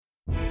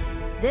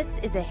This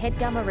is a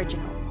HeadGum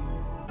original.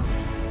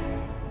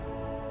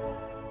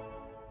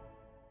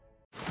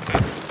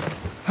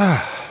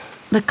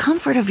 The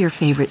comfort of your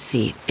favorite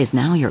seat is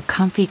now your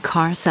comfy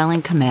car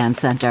selling command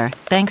center,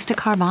 thanks to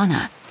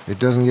Carvana. It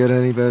doesn't get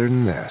any better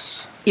than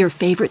this. Your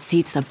favorite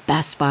seat's the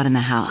best spot in the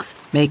house.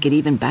 Make it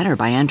even better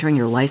by entering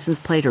your license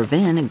plate or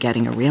VIN and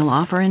getting a real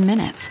offer in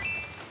minutes.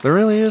 There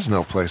really is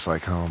no place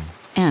like home.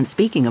 And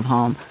speaking of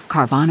home,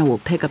 Carvana will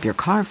pick up your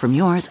car from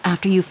yours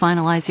after you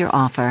finalize your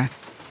offer.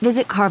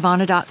 Visit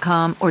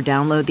Carvana.com or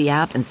download the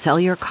app and sell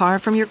your car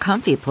from your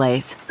comfy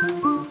place.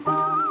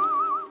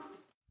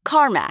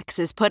 CarMax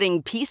is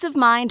putting peace of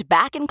mind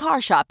back in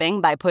car shopping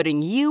by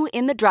putting you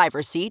in the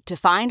driver's seat to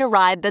find a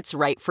ride that's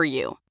right for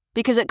you.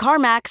 Because at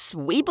CarMax,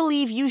 we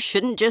believe you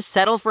shouldn't just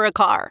settle for a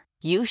car.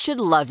 You should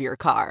love your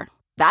car.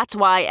 That's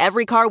why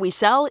every car we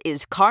sell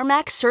is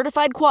CarMax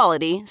certified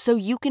quality, so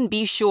you can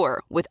be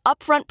sure with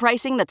upfront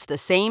pricing that's the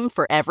same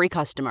for every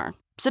customer.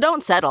 So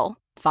don't settle.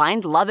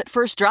 Find love at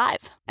first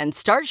drive and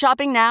start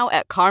shopping now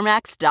at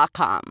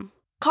CarMax.com.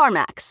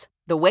 CarMax,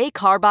 the way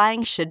car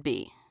buying should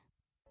be.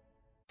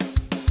 In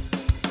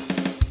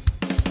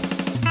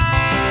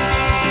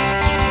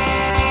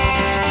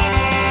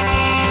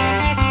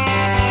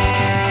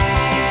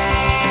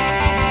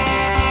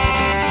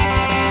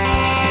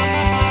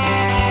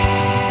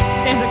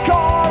the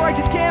car, I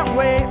just can't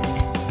wait.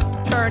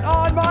 Turn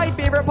on my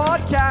favorite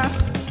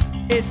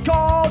podcast. It's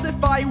called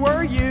If I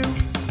Were You.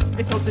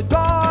 It's hosted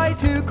by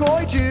two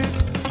coy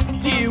Jews.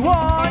 Do you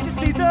want to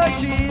see the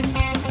cheese?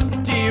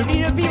 Do you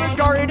need to be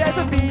regarded as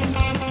a beast?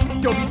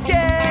 Don't be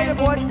scared of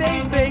what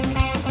they think.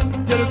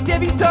 They'll just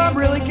give you some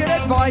really good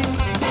advice.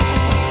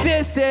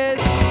 This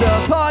is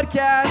the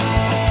podcast.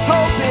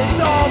 Hope it's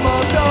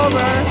almost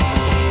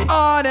over.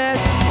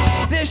 Honest,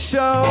 this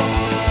show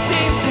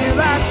seems to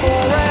last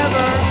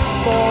forever.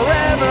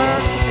 Forever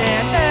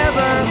and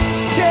ever.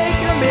 Jake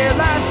and Amir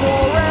last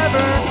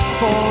forever.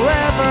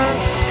 Forever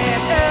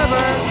and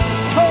ever.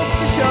 Hope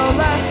the show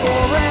lasts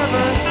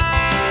forever.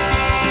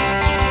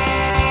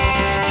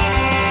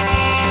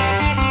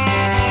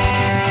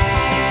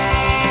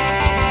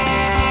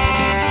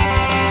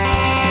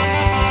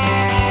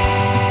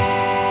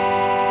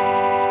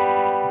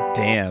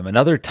 Damn,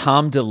 another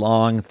Tom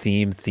DeLonge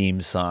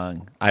theme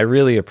song. I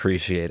really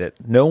appreciate it.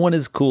 No one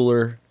is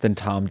cooler than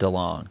Tom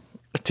DeLonge.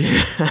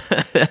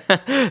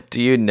 Do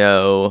you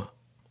know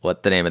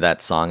what the name of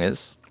that song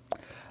is?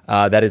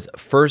 That is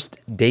First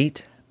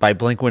Date by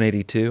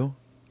Blink-182.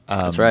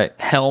 That's right.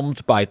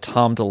 Helmed by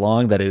Tom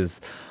DeLonge. That is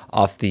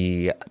off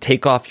the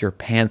Take Off Your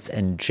Pants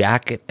and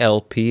Jacket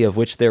LP, of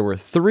which there were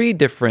 3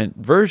 different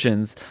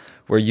versions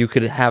where you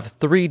could have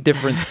 3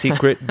 different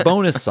secret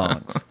bonus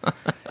songs.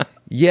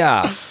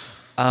 Yeah.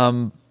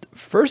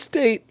 First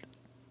Date,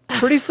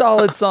 pretty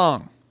solid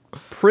song.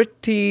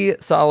 Pretty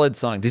solid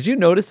song. Did you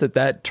notice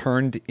that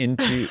turned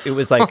into, it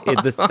was like,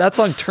 that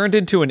song turned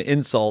into an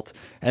insult,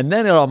 and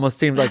then it almost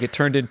seemed like it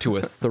turned into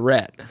a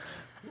threat.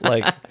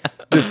 Like,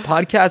 this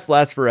podcast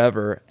lasts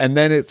forever, and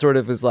then it sort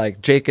of is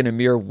like, Jake and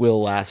Amir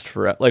will last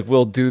forever. Like,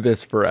 we'll do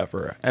this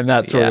forever. And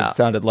that sort of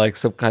sounded like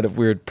some kind of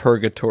weird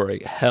purgatory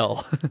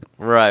hell.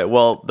 Right.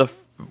 Well, the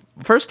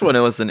first one,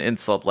 it was an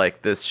insult,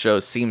 like, this show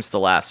seems to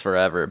last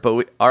forever.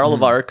 But all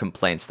of our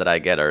complaints that I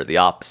get are the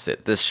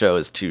opposite. This show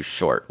is too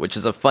short, which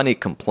is a funny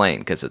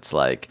complaint because it's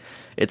like,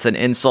 it's an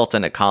insult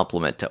and a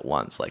compliment at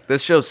once. Like,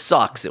 this show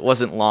sucks. It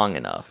wasn't long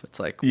enough. It's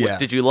like,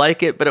 did you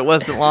like it, but it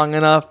wasn't long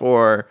enough?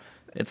 Or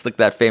it's like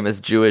that famous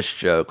Jewish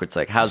joke where it's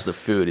like, how's the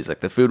food? He's like,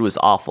 the food was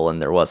awful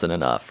and there wasn't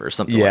enough, or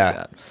something like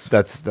that.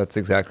 That's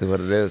exactly what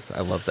it is.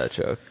 I love that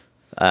joke.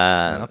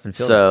 That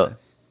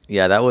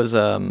was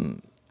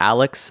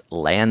Alex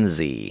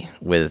Lanzi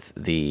with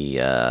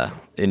the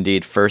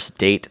Indeed First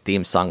Date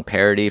theme song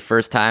parody.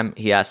 First time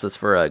he asked us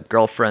for a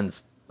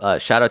girlfriend's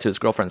shout out to his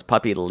girlfriend's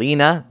puppy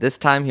Lena. This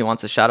time he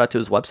wants a shout out to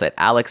his website,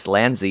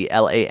 AlexLanzi,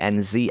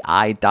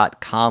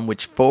 LANZI.com,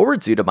 which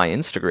forwards you to my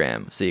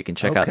Instagram, so you can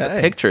check out the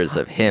pictures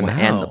of him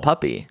and the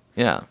puppy.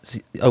 Yeah,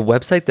 a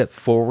website that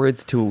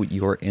forwards to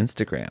your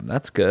Instagram.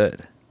 That's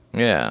good.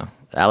 Yeah,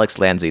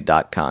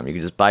 AlexLanzi.com. You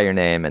can just buy your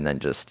name and then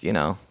just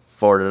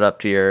forward it up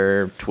to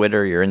your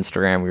Twitter, your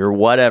Instagram, your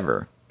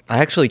whatever. I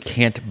actually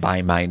can't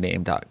buy my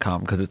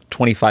name.com because it's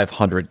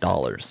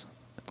 $2,500.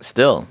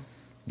 Still.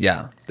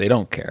 Yeah, they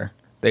don't care.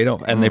 They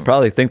don't, and they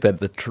probably think that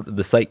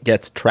the site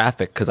gets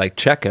traffic because I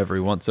check every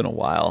once in a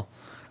while,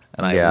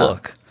 and I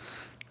look.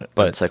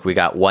 But it's like we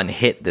got one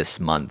hit this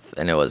month,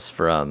 and it was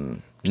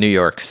from New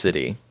York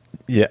City.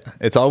 Yeah,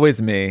 it's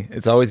always me.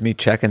 It's always me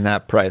checking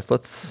that price.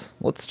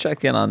 Let's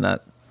check in on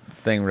that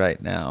thing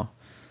right now.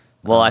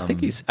 Well, I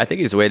think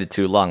he's waited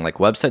too long. Like,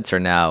 websites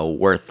are now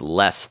worth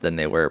less than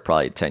they were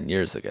probably 10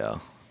 years ago.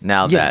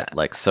 Now that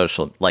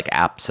social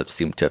apps have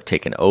seemed to have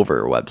taken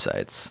over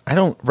websites. I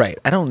don't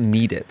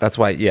need it. That's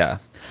why. Yeah,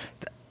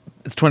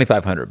 it's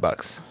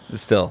 $2,500.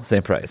 It's still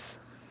same price.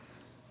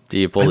 Do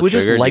you pull the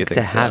trigger? I would just like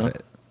to have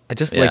it. I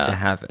just like to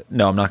have it.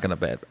 No, I'm not going to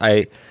bet.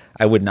 I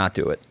would not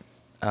do it.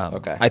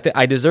 Okay.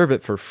 I deserve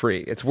it for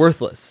free. It's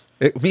worthless.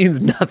 It means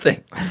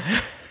nothing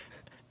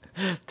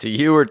to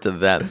you or to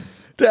them.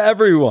 to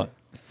everyone.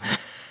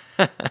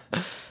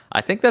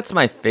 I think that's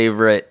my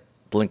favorite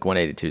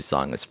Blink-182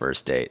 song is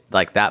First Date.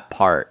 Like, that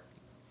part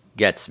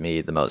gets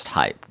me the most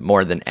hype,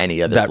 more than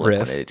any other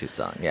Blink-182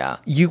 song. Yeah.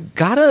 You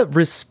gotta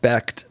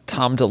respect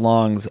Tom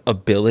DeLonge's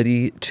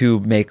ability to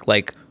make,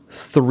 like,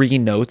 3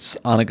 notes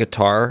on a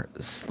guitar,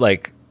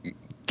 like,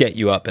 get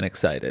you up and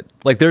excited.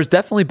 Like, there's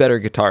definitely better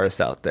guitarists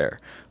out there,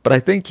 but I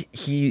think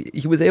he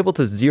was able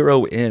to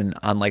zero in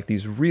on, like,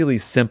 these really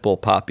simple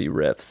poppy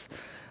riffs.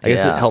 I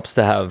guess it helps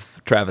to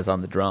have Travis on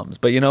the drums.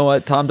 But you know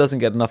what? Tom doesn't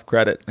get enough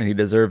credit, and he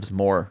deserves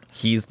more.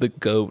 He's the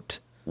GOAT.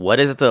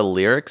 What is the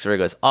lyrics where he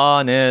goes,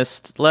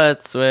 honest,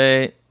 let's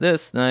wait,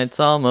 this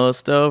night's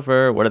almost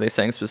over? What are they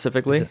saying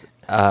specifically?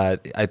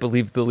 I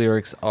believe the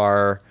lyrics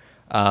are,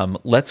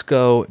 let's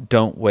go,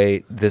 don't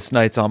wait, this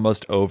night's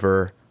almost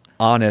over.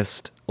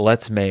 Honest,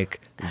 let's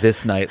make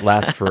this night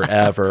last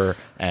forever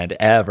and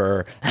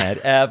ever and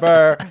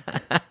ever.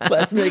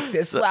 Let's make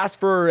this last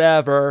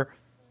forever.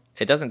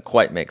 It doesn't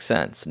quite make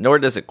sense, nor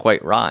does it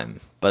quite rhyme,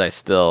 but it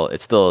still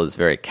is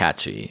very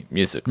catchy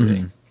musically.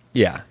 Mm-hmm.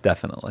 Yeah,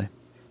 definitely.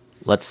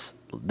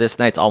 This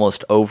night's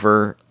almost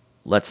over.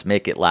 Let's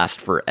make it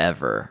last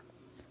forever.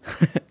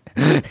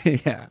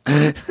 Yeah.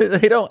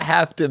 They don't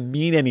have to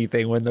mean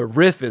anything when the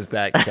riff is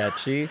that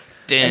catchy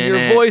and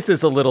your voice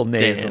is a little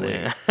nasally.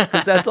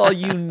 'Cause that's all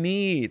you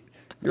need.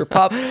 You're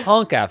pop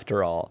punk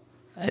after all.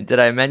 And did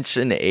I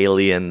mention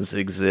Aliens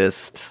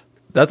Exist?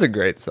 That's a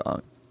great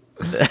song.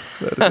 That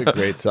is a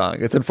great song.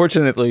 It's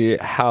unfortunately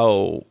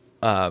how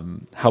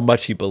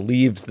much he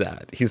believes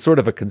that. He's sort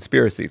of a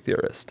conspiracy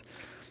theorist.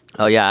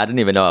 Oh, yeah, I didn't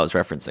even know I was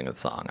referencing the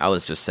song. I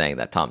was just saying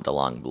that Tom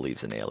DeLonge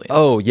believes in aliens.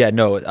 Oh, yeah,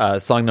 no.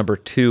 Song number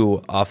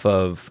 2 off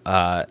of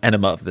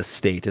Enema of the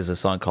State is a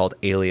song called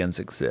Aliens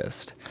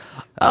Exist.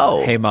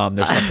 Hey, Mom,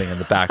 there's something in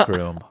the back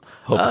room.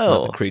 Hope it's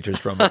not the creatures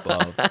from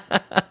above.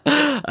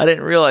 I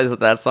didn't realize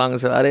that song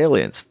is about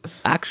aliens.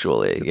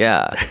 Actually,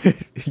 yeah.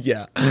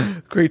 Yeah.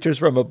 Creatures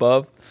from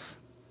above.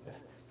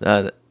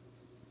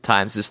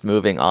 Time's just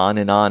moving on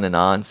and on and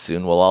on.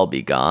 Soon we'll all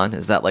be gone.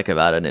 Is that like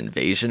about an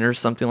invasion or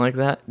something like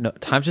that? No,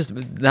 time's just...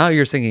 Now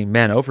you're singing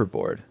Man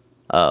Overboard.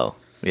 Oh,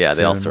 yeah,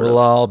 they all sort we'll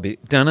of... all be...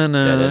 That's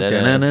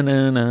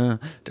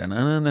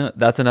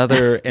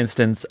another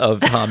instance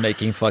of Tom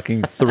making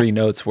fucking 3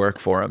 notes work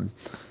for him.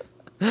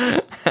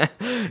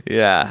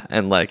 Yeah,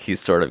 and like he's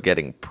sort of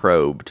getting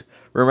probed.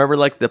 Remember,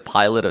 like, the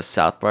pilot of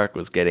South Park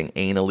was getting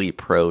anally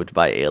probed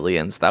by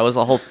aliens? That was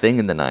a whole thing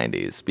in the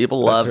 90s.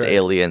 People loved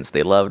aliens.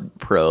 They loved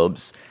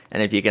probes.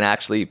 And if you can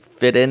actually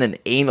fit in an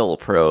anal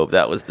probe,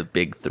 that was the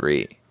big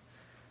 3.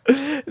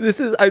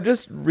 I'm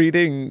just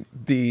reading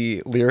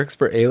the lyrics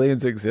for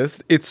Aliens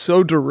Exist. It's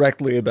so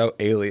directly about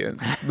aliens.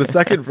 The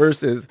second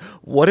verse is,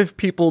 what if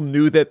people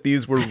knew that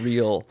these were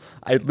real?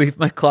 I'd leave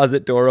my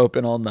closet door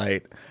open all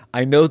night.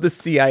 I know the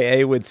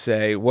CIA would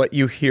say, what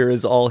you hear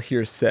is all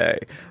hearsay.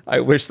 I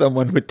wish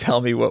someone would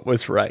tell me what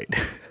was right.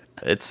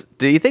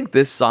 Do you think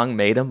this song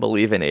made him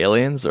believe in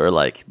aliens? Or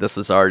like this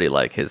was already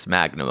like his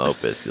magnum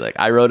opus? Be like,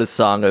 I wrote a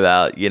song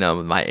about,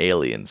 my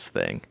aliens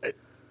thing.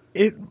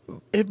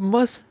 It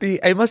must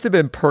have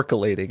been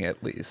percolating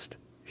at least.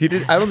 I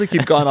don't think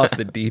he'd gone off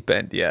the deep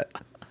end yet.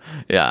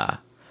 Yeah.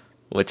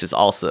 Which is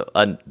also,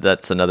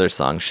 that's another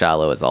song,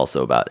 Shallow, is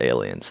also about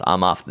aliens.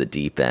 I'm off the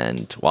deep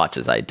end, watch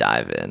as I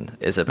dive in,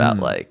 is about,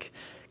 like,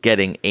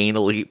 getting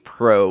anally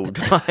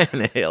probed by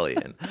an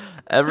alien.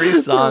 Every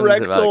song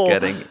is about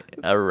getting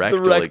a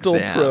rectal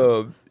exam.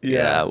 Probe.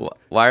 Yeah.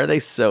 Why are they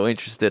so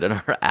interested in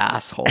our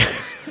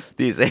assholes?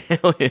 These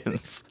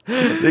aliens.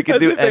 They can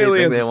do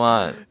anything they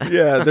want.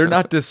 Yeah, they're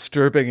not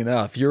disturbing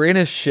enough. You're in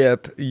a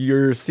ship,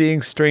 you're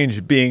seeing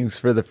strange beings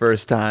for the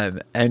first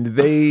time, and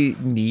they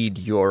need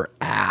your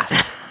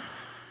ass.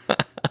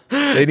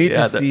 They need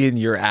to see in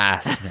your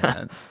ass,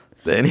 man.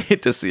 They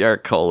need to see our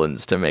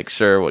colons to make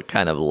sure what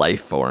kind of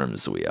life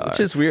forms we are. Which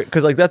is weird,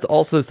 because like that's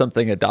also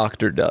something a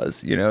doctor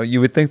does. You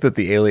would think that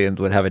the aliens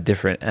would have a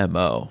different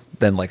MO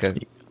than like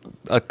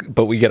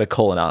but we get a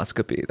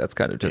colonoscopy. That's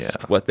kind of just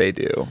what they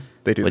do.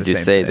 They do. Would the you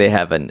same say thing. they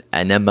have an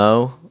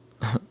NMO?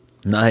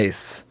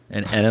 Nice,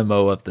 an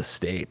NMO of the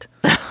state.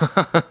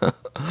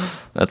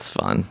 That's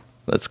fun.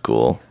 That's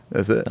cool.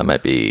 Is it? That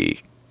might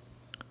be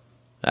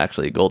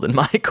actually Golden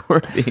Mike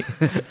worthy.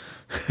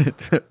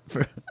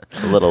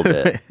 A little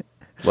bit.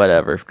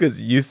 Whatever.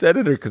 Because you said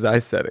it or because I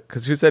said it?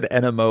 Because you said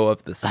NMO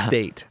of the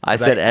state. I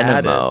said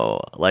NMO,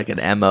 like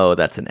an MO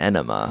that's an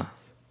enema.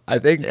 I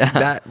think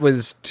that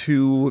was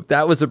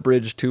a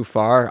bridge too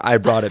far. I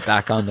brought it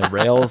back on the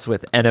rails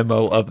with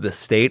NMO of the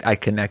state. I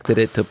connected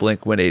it to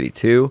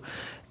Blink-182.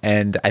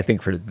 And I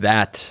think for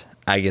that,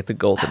 I get the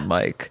golden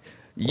mic.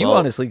 You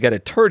honestly get a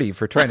turdy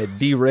for trying to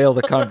derail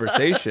the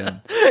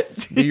conversation.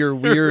 Your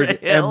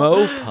weird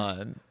MO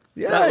pun.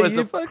 Yeah, that was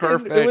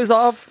perfect. It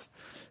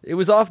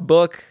was off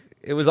book.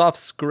 It was off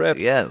script.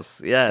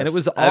 Yes. And it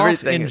was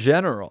off in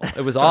general.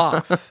 It was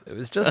off. It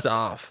was just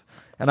off.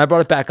 And I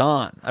brought it back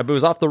on. It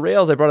was off the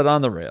rails. I brought it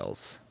on the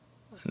rails.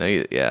 No,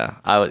 yeah.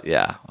 All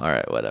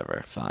right,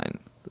 whatever. Fine.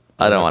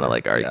 I don't want to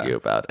like argue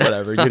about it.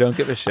 Whatever. You don't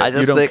give a shit. I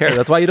just You don't think- care.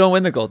 That's why you don't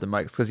win the Golden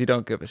Mics, because you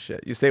don't give a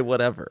shit. You say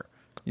whatever.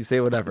 You say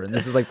whatever. And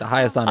this is like the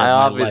highest honor I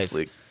of my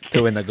obviously- life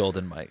to win the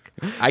Golden Mic.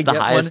 I The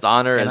get highest one,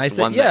 honor and is I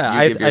say, one yeah,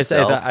 that you give I say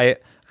yourself.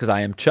 that because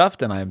I am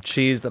chuffed and I am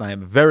cheesed and I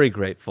am very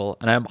grateful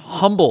and I am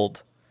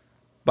humbled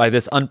by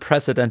this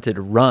unprecedented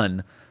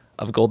run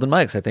of Golden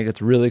Mics. I think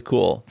it's really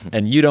cool.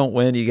 And you don't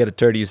win, you get a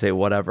turdy, you say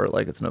whatever,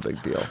 like it's no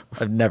big deal.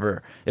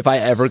 If I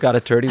ever got a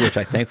turdy, which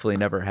I thankfully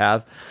never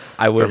have,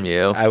 I would. From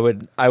you? I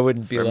wouldn't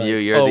be From like, you,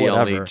 you're oh, the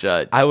whatever. only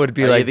judge. I would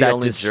be Are you like the that.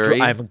 only jury?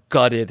 I'm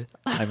gutted,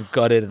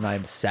 and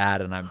I'm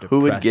sad, and I'm depressed. Who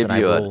would give and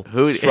you I a- will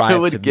who strive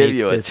would to give make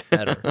you a- this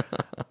better? Who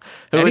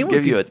would Anyone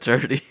give you could- a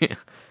turdy?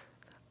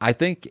 I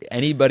think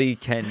anybody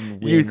can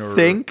win. You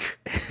think?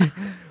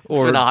 It's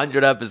or- been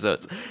 100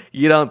 episodes.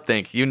 You don't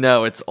think. You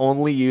know it's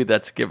only you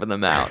that's giving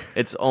them out.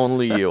 It's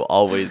only you,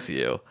 always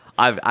you.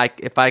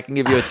 If I can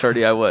give you a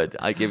turdy, I would.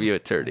 I give you a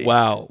turdy.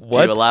 Wow, Do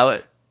what? you allow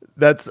it?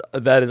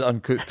 That is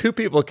uncouth. Two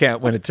people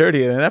can't win a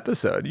turdy in an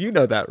episode. You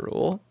know that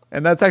rule,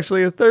 and that's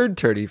actually a third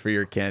turdy for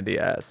your candy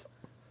ass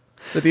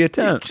for the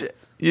attempt.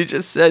 You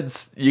just said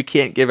you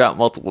can't give out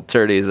multiple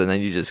turdies, and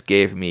then you just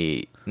gave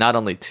me not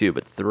only 2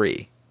 but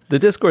 3. The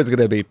Discord's going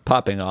to be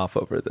popping off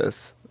over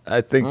this. I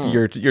think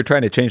you're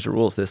trying to change the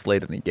rules this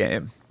late in the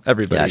game.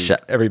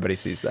 Everybody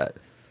sees that.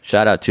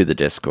 Shout out to the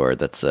Discord.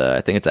 That's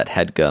I think it's at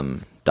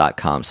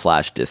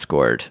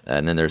headgum.com/Discord,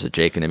 and then there's a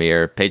Jake and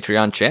Amir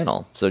Patreon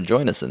channel. So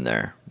join us in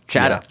there.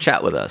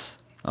 Chat with us.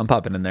 I'm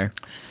popping in there.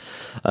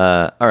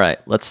 All right,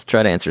 let's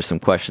try to answer some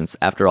questions.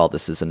 After all,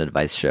 this is an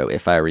advice show.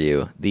 If I were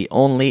you, the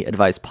only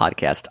advice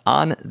podcast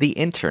on the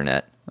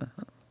internet,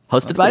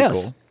 hosted by Pretty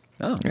us. cool.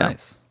 Oh, Yeah.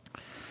 nice.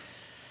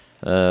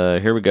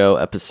 Here we go,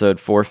 episode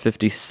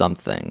 450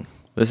 something.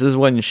 This is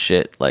when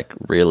shit like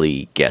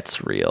really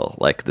gets real.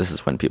 Like this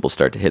is when people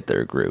start to hit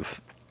their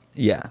groove.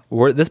 Yeah,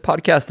 this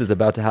podcast is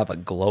about to have a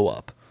glow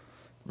up.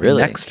 The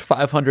Really? next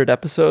 500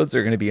 episodes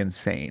are going to be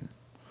insane.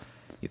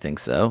 You think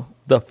so?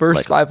 The first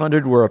Like-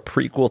 500 were a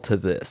prequel to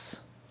this.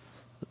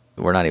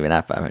 We're not even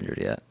at 500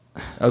 yet.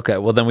 Okay,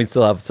 well then we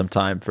still have some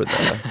time for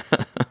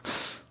the.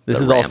 This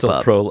The is ramp also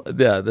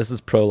up. this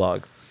is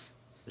prologue.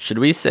 Should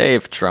we say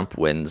if Trump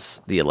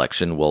wins the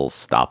election, we'll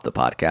stop the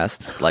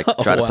podcast? Like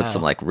try to wow. put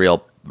some like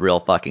real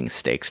fucking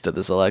stakes to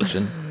this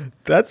election?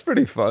 That's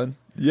pretty fun.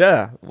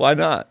 Yeah, why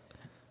not?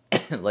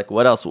 Like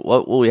what else?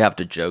 What will we have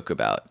to joke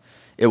about?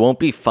 It won't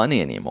be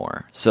funny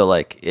anymore. So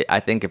like I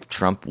think if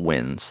Trump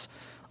wins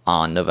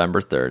on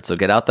November 3rd, so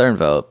get out there and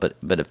vote.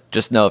 But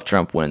just know if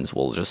Trump wins,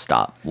 we'll just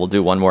stop. We'll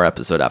do one more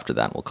episode after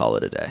that and we'll call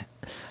it a day.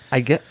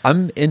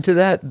 I'm into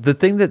that. The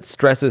thing that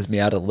stresses me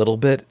out a little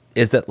bit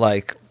is that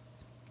like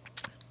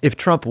if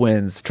Trump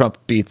wins, Trump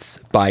beats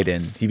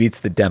Biden, he beats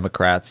the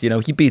Democrats,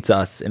 he beats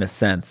us in a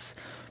sense.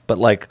 But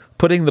like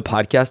putting the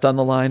podcast on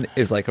the line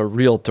is like a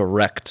real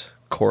direct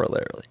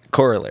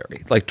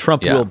corollary. Like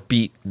Trump Yeah. will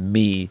beat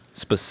me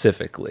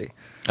specifically.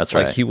 That's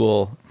Like right. he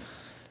will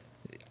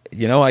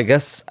I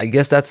guess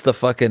that's the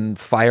fucking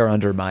fire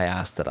under my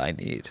ass that I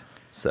need.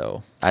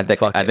 So I think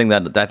fuck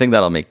it.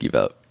 that'll make you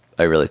vote.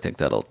 I really think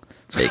that'll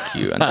make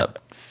you end up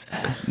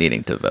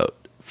needing to vote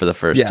for the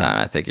first Yeah. time.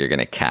 I think you're going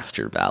to cast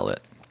your ballot.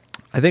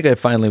 I think I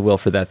finally will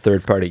for that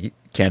third party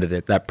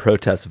candidate, that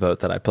protest vote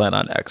that I plan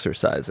on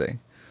exercising.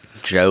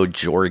 Joe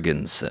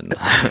Jorgensen.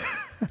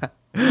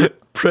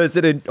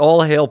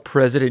 All hail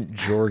President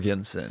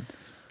Jorgensen.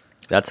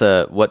 That's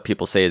what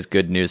people say is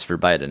good news for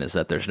Biden is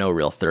that there's no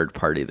real third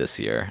party this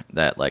year.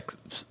 That like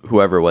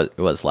whoever it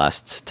was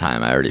last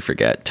time, I already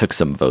forget, took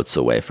some votes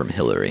away from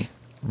Hillary.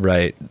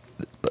 Right.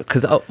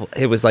 Because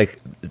it was like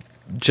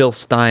Jill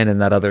Stein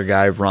and that other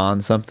guy,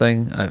 Ron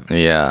something.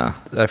 Yeah.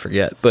 I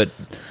forget. But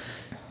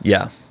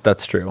yeah,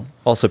 that's true.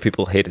 Also,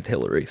 people hated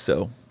Hillary.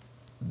 So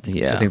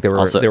Yeah. I think they were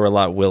Also- a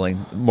lot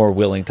more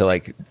willing to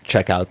like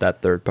check out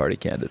that third party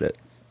candidate.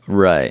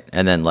 Right.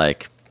 And then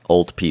like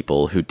old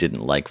people who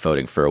didn't like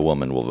voting for a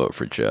woman will vote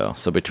for Joe.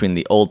 So between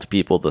the old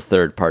people, the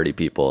third party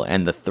people,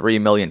 and the 3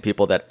 million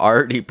people that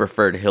already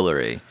preferred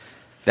Hillary,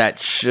 that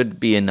should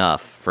be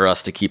enough for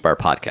us to keep our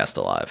podcast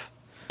alive.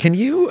 Can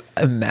you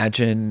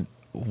imagine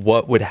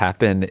what would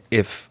happen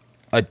if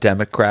a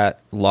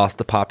Democrat lost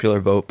the popular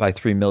vote by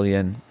 3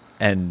 million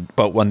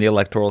but won the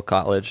Electoral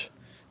College?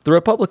 The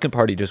Republican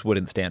Party just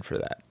wouldn't stand for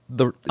that.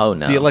 Oh,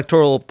 no. The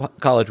Electoral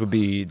College would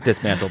be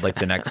dismantled like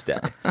the next day.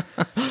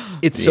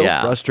 It's so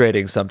Yeah.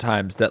 frustrating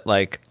sometimes that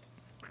like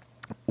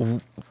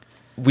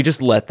we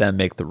just let them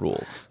make the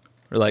rules.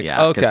 We're like, Yeah,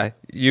 'cause okay,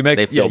 you make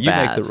they feel you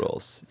make bad. the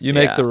rules. You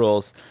make Yeah. the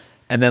rules.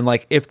 And then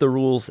like if the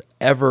rules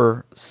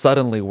ever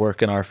suddenly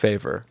work in our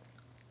favor,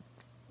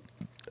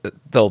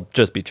 they'll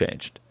just be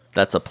changed.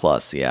 That's a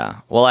plus,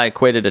 yeah. Well, I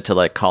equated it to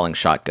like calling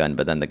shotgun,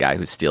 but then the guy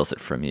who steals it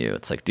from you,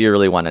 it's like, do you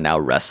really want to now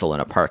wrestle in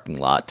a parking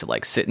lot to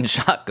like sit in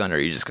shotgun, or are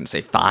you just going to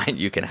say, fine,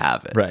 you can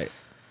have it? Right.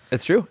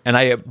 It's true. And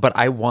I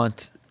don't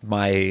want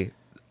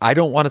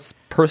to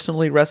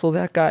personally wrestle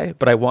that guy,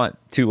 but I want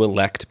to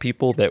elect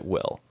people that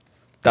will.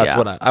 That's Yeah.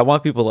 what I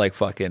want people like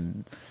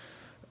fucking,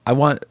 I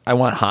want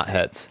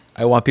hotheads.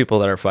 I want people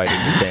that are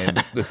fighting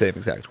the same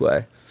exact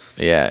way.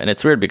 Yeah, and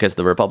it's weird because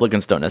the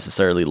Republicans don't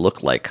necessarily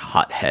look like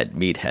hothead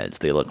meatheads.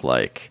 They look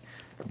like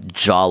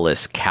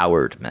jawless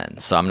coward men.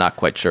 So I'm not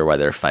quite sure why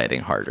they're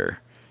fighting harder.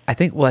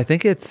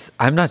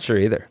 I'm not sure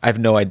either. I have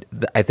no idea.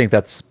 I think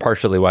that's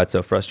partially why it's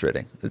so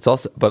frustrating. It's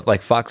also, but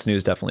like Fox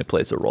News definitely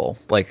plays a role.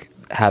 Like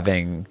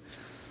having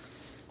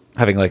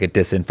like a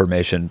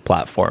disinformation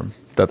platform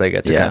that they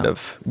get to kind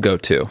of go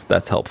to.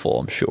 That's helpful,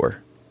 I'm sure.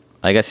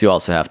 I guess you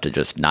also have to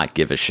just not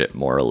give a shit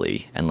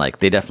morally. And like,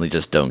 they definitely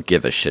just don't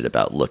give a shit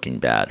about looking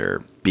bad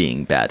or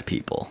being bad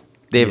people.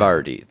 They've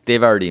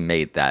already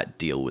made that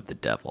deal with the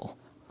devil.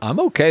 I'm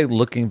okay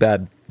looking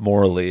bad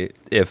morally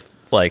if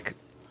like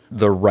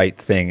the right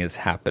thing is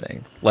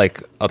happening,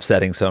 like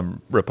upsetting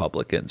some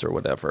Republicans or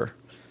whatever.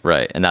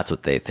 Right. And that's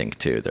what they think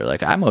too. They're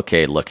like, I'm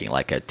okay looking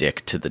like a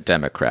dick to the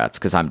Democrats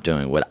because I'm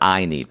doing what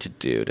I need to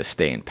do to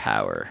stay in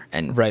power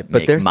and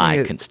make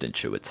my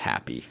constituents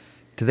happy.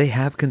 Do they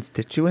have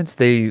constituents?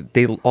 They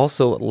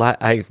also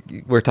lie.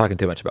 We're talking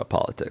too much about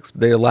politics.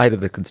 They lie to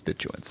the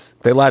constituents.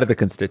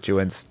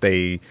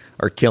 They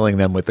are killing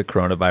them with the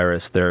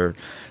coronavirus. They're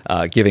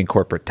giving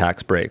corporate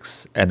tax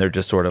breaks, and they're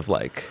just sort of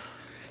like,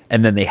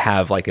 and then they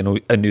have like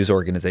a news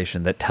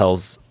organization that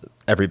tells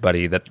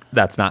everybody that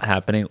that's not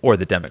happening, or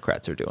the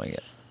Democrats are doing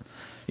it.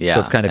 Yeah, so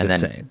it's kind of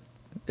insane.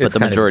 But the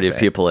majority of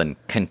people in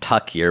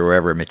Kentucky or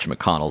wherever Mitch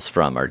McConnell's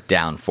from are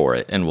down for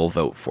it and will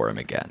vote for him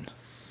again.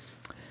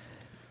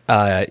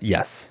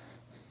 Yes.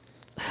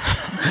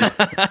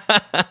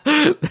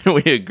 Then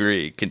we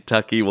agree.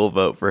 Kentucky will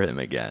vote for him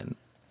again.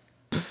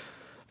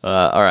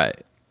 All right.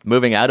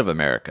 Moving out of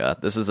America.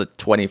 This is a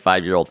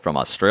 25-year-old from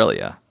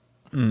Australia.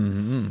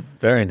 Mm-hmm.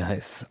 Very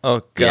nice.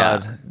 Oh,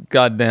 God. Yeah.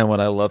 God damn, would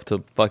I love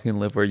to fucking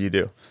live where you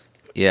do.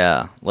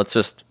 Yeah. Let's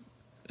just,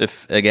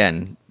 if,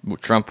 again,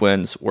 Trump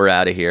wins, we're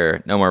out of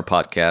here. No more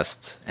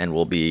podcasts. And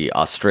we'll be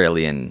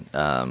Australian,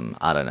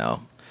 I don't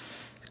know,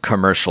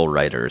 commercial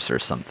writers or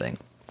something.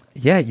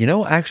 Yeah,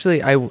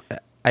 actually,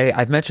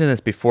 I've mentioned this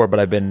before,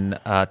 but I've been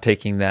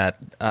taking that.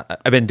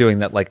 I've been doing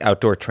that like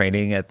outdoor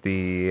training at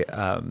the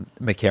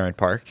McCarran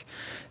Park,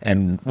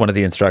 and one of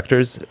the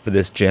instructors for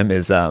this gym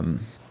is an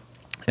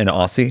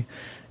Aussie,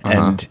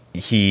 and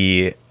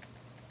he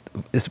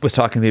was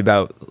talking to me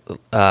about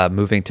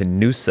moving to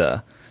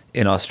Noosa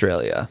in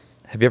Australia.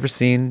 Have you ever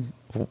seen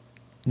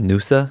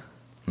Noosa?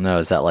 No,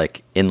 is that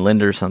like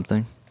inland or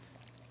something?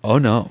 Oh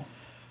no,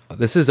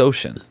 this is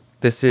ocean.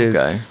 This is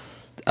okay.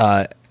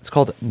 It's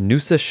called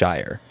Noosa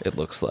Shire, it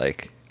looks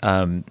like.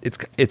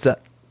 It's a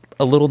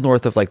little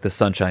north of like the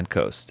Sunshine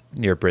Coast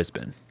near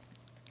Brisbane.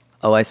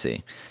 Oh, I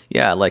see.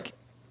 Yeah, like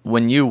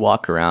when you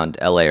walk around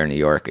LA or New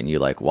York and you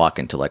like walk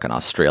into like an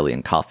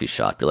Australian coffee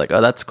shop, you're like,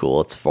 oh, that's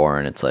cool. It's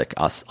foreign. It's like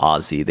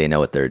Aussie. They know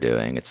what they're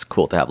doing. It's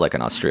cool to have like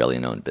an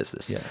Australian-owned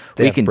business. Yeah,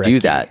 we can do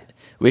that.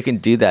 We can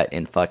do that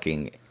in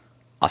fucking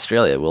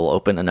Australia. We'll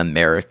open an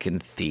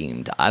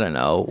American-themed, I don't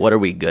know. What are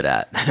we good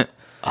at?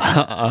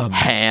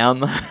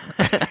 Ham.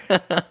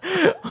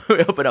 We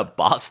open a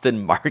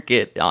Boston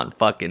market on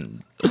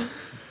fucking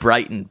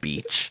Brighton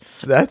Beach.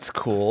 That's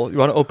cool. You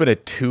want to open a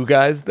Two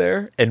Guys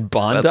there in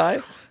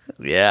Bondi?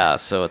 Yeah,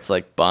 so it's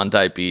like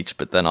Bondi Beach,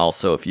 but then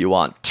also if you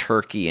want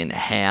turkey and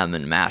ham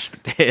and mashed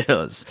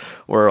potatoes,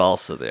 we're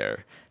also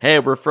there. Hey,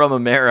 we're from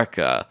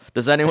America.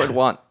 Does anyone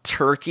want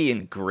turkey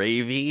and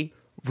gravy?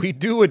 We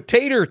do a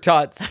tater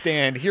tot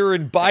stand here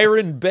in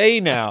Byron Bay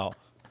now.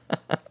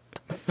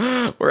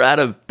 We're out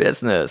of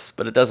business,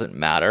 but it doesn't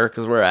matter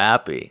because we're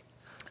happy.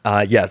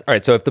 Yes. All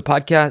right. So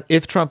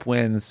if Trump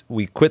wins,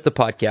 we quit the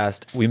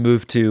podcast. We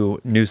move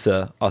to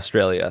Noosa,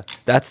 Australia.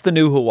 That's the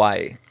new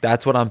Hawaii.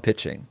 That's what I'm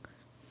pitching.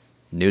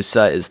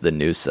 Noosa is the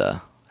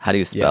Noosa. How do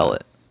you spell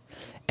it?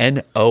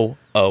 Noosa.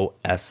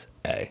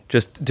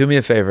 Just do me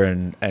a favor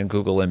and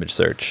Google image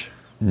search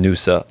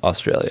Noosa,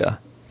 Australia.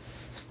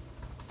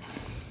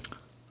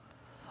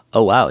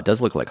 Oh, wow. It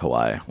does look like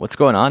Hawaii. What's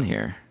going on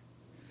here?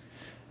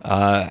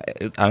 I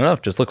don't know.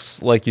 It just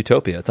looks like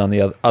utopia. It's on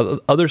the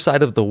other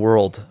side of the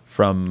world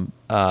from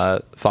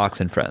Fox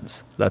and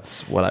Friends.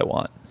 That's what I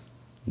want.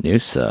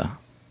 Noosa.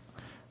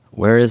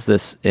 Where is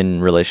this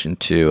in relation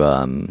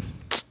to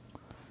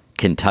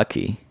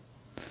Kentucky?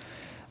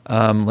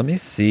 Let me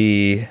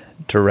see.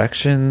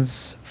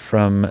 Directions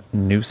from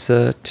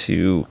Noosa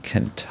to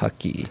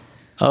Kentucky.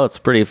 Oh, it's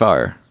pretty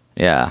far.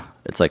 Yeah.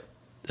 It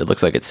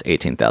looks like it's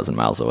 18,000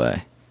 miles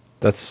away.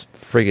 That's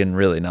friggin'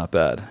 really not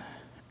bad.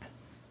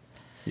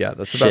 Yeah,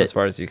 that's about as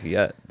far as you could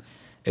get.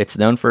 It's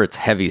known for its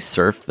heavy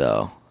surf,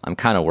 though. I'm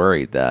kind of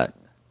worried that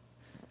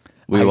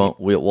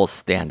we'll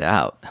stand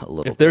out a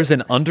little bit. If there's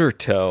an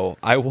undertow,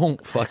 I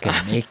won't fucking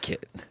make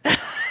it.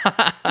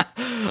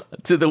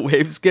 Do the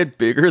waves get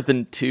bigger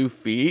than 2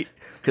 feet?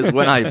 Because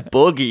when I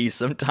boogie,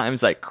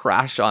 sometimes I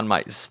crash on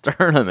my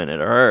sternum and it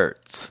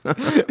hurts.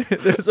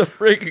 There's a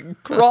freaking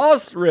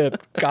cross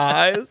rip,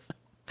 guys.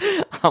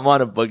 I'm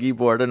on a boogie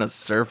board and a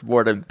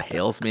surfboard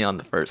impales me on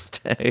the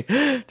first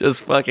day.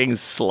 Just fucking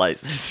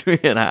slices me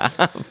in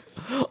half.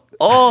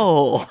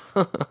 Oh!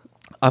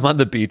 I'm on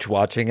the beach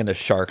watching and a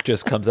shark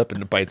just comes up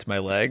and bites my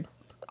leg.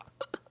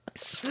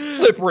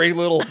 slippery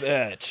little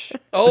bitch.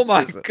 Oh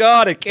my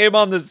God, it came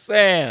on the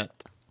sand.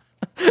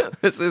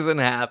 This isn't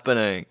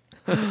happening.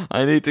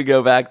 I need to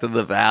go back to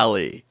the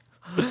valley.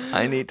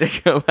 I need to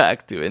go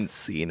back to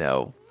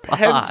Encino.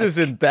 Hence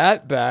isn't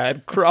that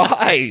bad.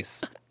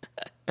 Christ.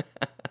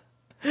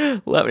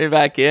 Let me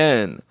back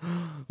in.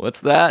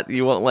 What's that?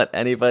 You won't let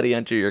anybody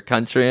enter your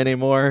country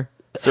anymore?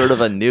 Sort of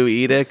a new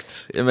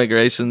edict.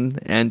 Immigration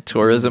and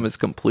tourism is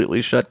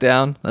completely shut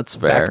down. That's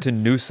fair. Back to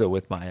Noosa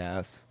with my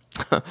ass.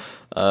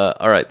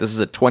 All right, this is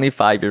a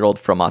 25-year-old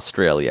from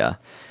Australia.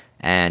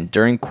 And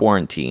during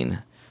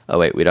quarantine... Oh,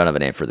 wait, we don't have a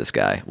name for this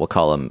guy. We'll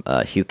call him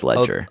Heath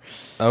Ledger.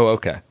 Oh,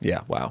 okay.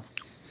 Yeah, wow.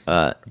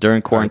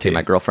 During quarantine,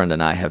 my girlfriend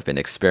and I have been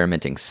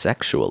experimenting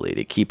sexually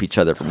to keep each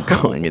other from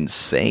going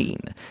insane.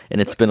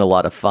 And it's been a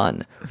lot of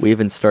fun. We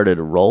even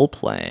started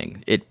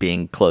role-playing. It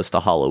being close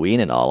to Halloween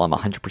and all, I'm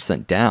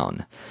 100%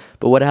 down.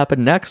 But what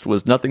happened next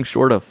was nothing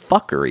short of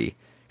fuckery.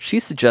 She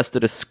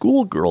suggested a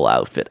schoolgirl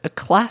outfit, a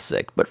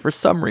classic, but for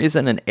some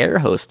reason an air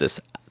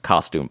hostess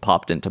costume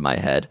popped into my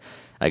head.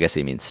 I guess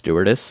he means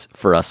stewardess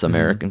for us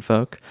American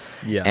folk.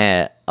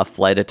 Yeah. A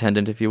flight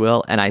attendant, if you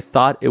will. And I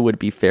thought it would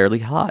be fairly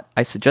hot.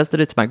 I suggested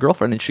it to my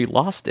girlfriend and she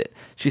lost it.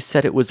 She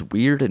said it was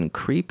weird and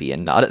creepy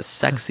and not a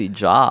sexy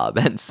job,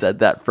 and said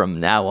that from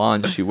now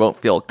on she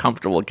won't feel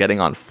comfortable getting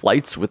on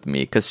flights with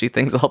me because she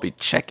thinks I'll be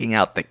checking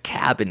out the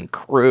cabin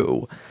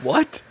crew.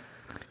 What?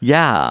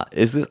 Yeah.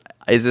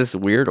 Is this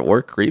weird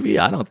or creepy?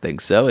 I don't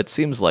think so. It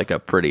seems like a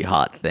pretty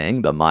hot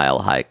thing, the Mile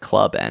High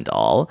Club and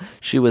all.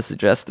 She was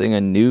suggesting a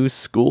new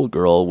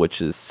schoolgirl,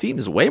 which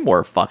seems way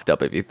more fucked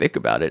up if you think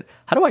about it.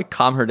 How do I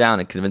calm her down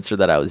and convince her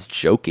that I was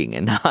joking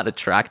and not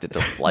attracted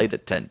to flight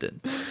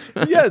attendants?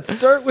 Yeah,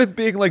 start with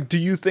being like, do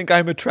you think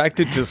I'm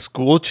attracted to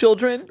school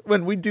children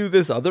when we do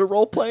this other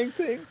role-playing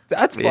thing?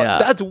 That's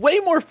That's way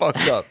more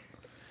fucked up.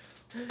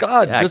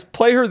 God, just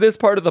play her this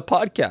part of the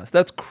podcast.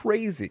 That's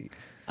crazy.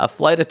 A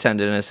flight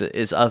attendant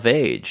is of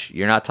age.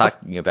 You're not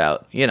talking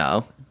about,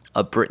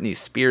 a Britney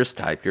Spears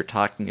type. You're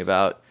talking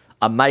about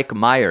a Mike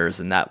Myers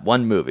in that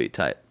one movie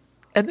type.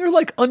 And they're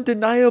like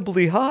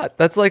undeniably hot.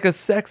 That's like a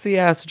sexy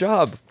ass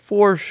job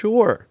for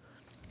sure.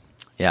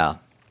 Yeah.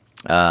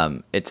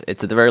 It's at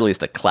the very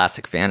least a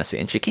classic fantasy,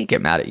 and she can't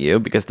get mad at you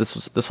because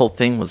this whole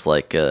thing was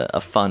like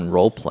a fun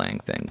role playing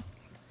thing.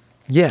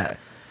 Yeah.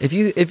 If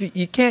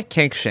you can't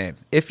kink shame,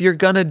 if you're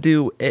gonna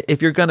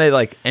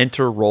like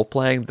enter role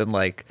playing, then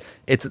like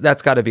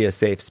that's got to be a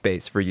safe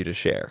space for you to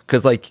share.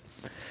 Because like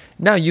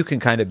now you can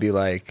kind of be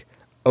like,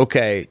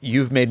 okay,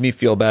 you've made me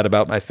feel bad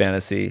about my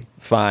fantasy.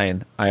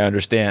 Fine, I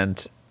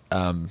understand.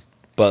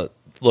 But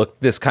look,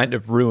 this kind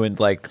of ruined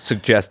like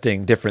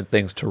suggesting different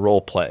things to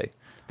role play.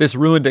 This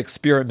ruined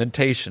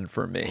experimentation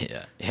for me.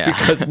 Yeah.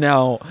 Because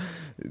now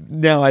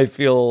I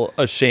feel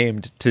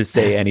ashamed to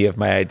say any of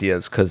my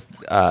ideas because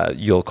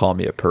you'll call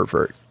me a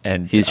pervert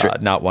and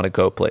not want to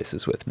go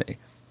places with me.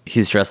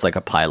 He's dressed like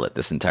a pilot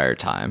this entire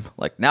time.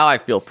 Like, now I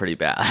feel pretty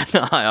bad.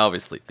 I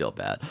obviously feel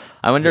bad.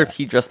 I wonder if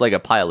he dressed like a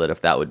pilot,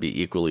 if that would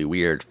be equally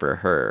weird for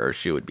her or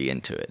she would be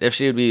into it. If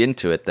she would be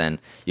into it, then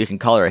you can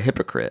call her a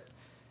hypocrite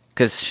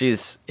because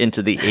she's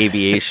into the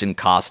aviation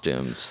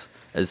costumes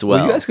as well.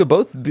 Well, you guys could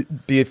both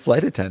be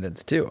flight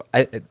attendants too.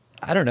 I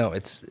don't know.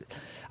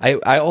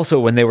 I also,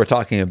 when they were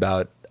talking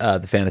about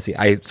the fantasy,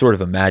 I sort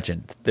of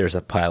imagined there's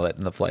a pilot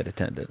and the flight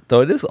attendant. Though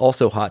it is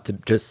also hot to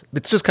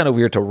it's just kind of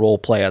weird to role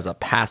play as a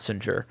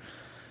passenger.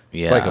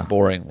 Yeah. It's like a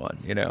boring one,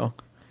 you know?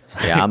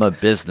 Yeah, I'm a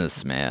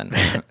businessman.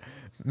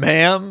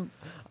 Ma'am,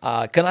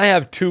 can I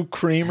have 2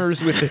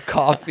 creamers with the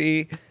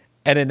coffee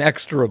and an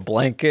extra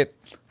blanket?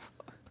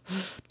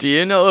 Do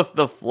you know if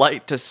the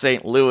flight to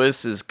St.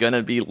 Louis is going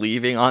to be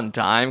leaving on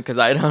time? Because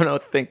I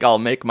don't think I'll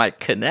make my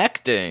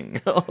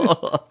connecting.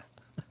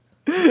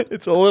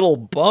 It's a little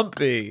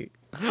bumpy.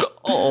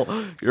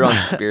 Oh, you're on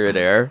Spirit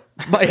Air.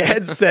 My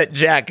headset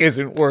jack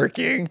isn't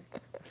working.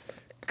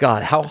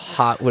 God, how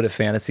hot would a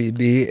fantasy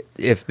be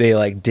if they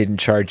like didn't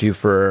charge you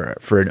for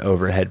an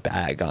overhead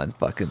bag on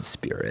fucking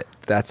Spirit?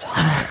 That's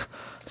hot.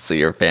 So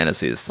your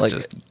fantasy is to Like,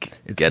 just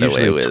it's get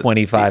away usually with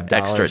 $25 the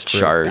extra for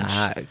charge. a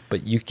bag,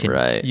 but you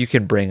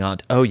can bring on.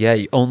 Oh yeah,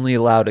 you only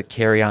allowed to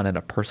carry on in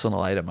a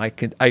personal item. I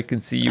can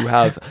see you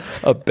have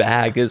a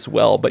bag as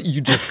well, but you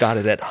just got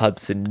it at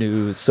Hudson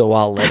News, so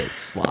I'll let it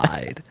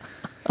slide,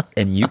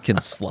 and you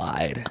can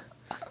slide.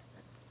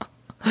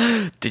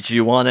 Did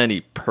you want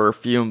any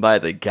perfume by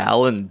the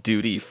gallon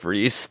duty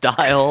free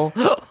style?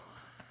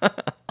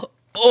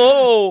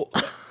 Oh.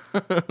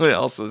 We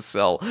also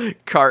sell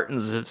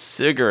cartons of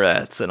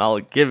cigarettes, and I'll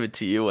give it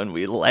to you when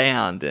we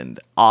land in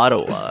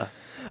Ottawa.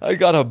 I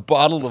got a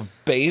bottle of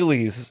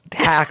Bailey's,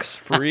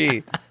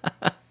 tax-free.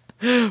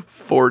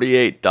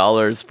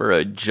 $48 for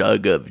a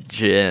jug of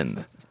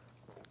gin.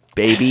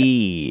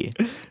 Baby.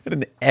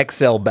 And an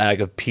XL bag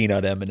of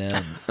peanut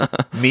M&Ms.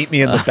 Meet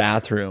me in the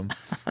bathroom.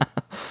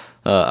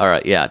 All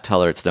right, yeah,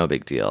 tell her it's no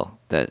big deal.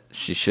 That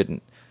she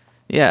shouldn't...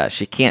 Yeah,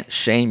 she can't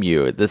shame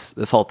you. This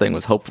whole thing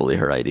was hopefully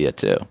her idea,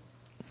 too.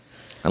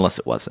 Unless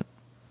it wasn't.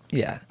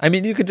 Yeah. I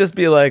mean, you could just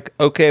be like,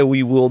 okay,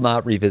 we will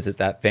not revisit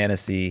that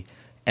fantasy,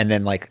 and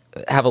then like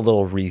have a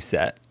little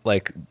reset.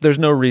 Like there's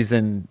no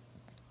reason,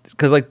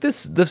 because like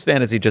this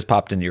fantasy just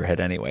popped into your head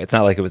anyway. It's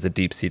not like it was a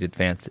deep-seated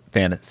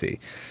fantasy,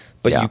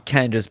 but you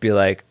can just be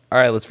like, all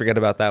right, let's forget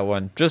about that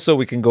one, just so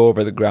we can go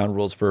over the ground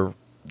rules for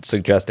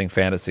suggesting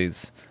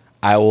fantasies.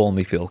 I will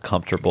only feel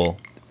comfortable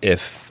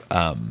if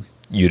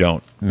you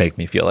don't make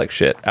me feel like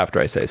shit after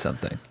I say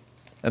something.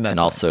 And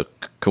also,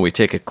 can we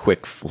take a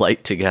quick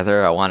flight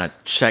together? I want to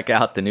check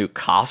out the new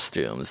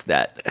costumes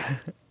that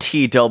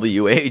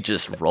TWA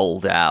just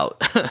rolled out.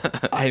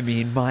 I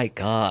mean, my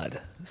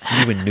God.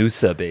 See you in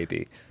Noosa,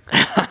 baby.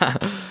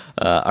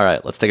 All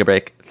right, let's take a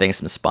break. Thanks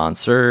to some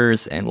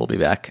sponsors, and we'll be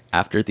back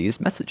after these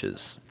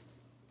messages.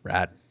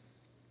 Rad.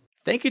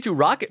 Thank you to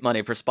Rocket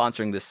Money for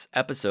sponsoring this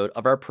episode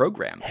of our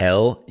program.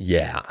 Hell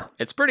yeah.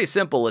 It's pretty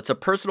simple. It's a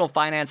personal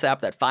finance app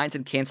that finds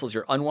and cancels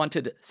your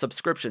unwanted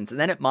subscriptions, and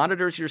then it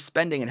monitors your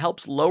spending and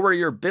helps lower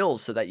your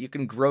bills so that you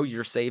can grow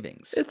your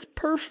savings. It's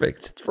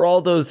perfect. It's for all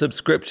those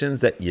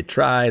subscriptions that you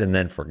tried and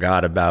then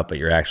forgot about, but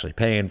you're actually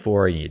paying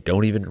for, and you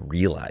don't even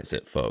realize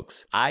it,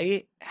 folks.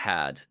 I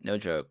had, no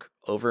joke,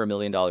 over $1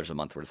 million a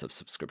month worth of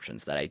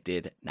subscriptions that I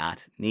did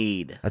not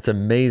need. That's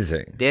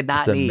amazing. Did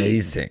not That's need.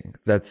 amazing.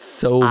 That's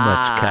so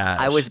much cash.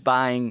 I was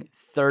buying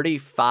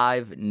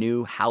 35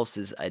 new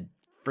houses a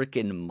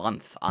freaking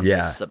month on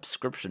this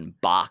subscription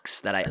box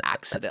that I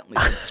accidentally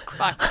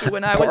subscribed to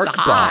when I was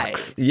high.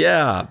 Box.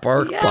 Yeah,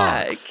 Bark Yeah,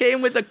 Box. it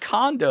came with the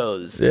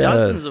condos, Yes.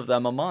 dozens of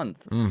them a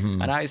month.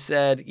 And I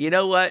said, you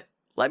know what?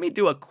 Let me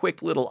do a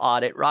quick little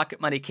audit.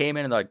 Rocket Money came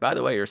in and they're like, by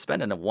the way, you're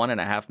spending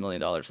 $1.5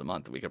 million a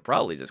month. We could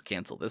probably just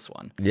cancel this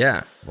one.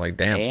 Yeah, like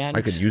damn, And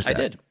I could use that.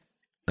 I did.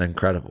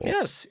 Incredible.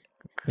 Yes.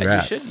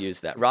 Congrats. And you should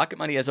use that. Rocket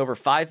Money has over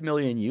 5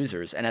 million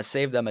users and has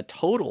saved them a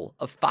total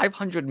of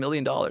 $500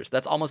 million.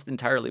 That's almost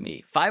entirely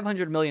me.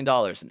 $500 million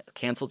in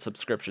canceled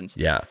subscriptions.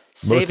 Yeah,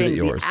 most of it saving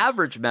yours. the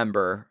average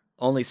member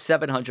only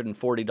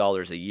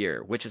 $740 a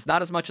year, which is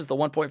not as much as the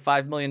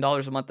 $1.5 million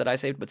a month that I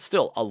saved, but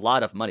still a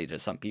lot of money to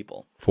some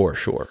people. For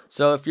sure.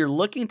 So if you're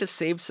looking to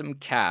save some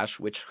cash,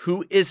 which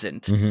who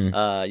isn't,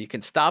 you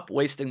can stop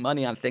wasting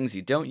money on things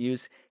you don't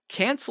use.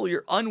 Cancel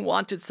your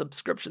unwanted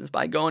subscriptions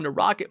by going to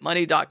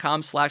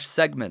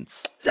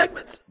rocketmoney.com/segments.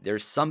 Segments.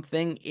 There's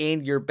something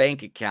in your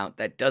bank account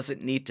that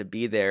doesn't need to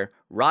be there.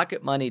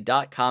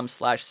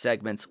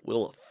 Rocketmoney.com/segments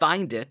will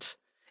find it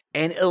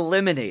and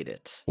eliminate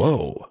it.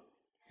 Whoa.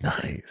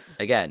 Nice.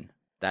 Again,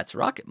 that's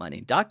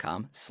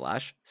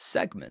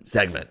rocketmoney.com/segments.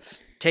 Segments.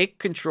 Take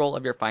control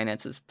of your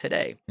finances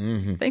today.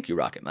 Thank you,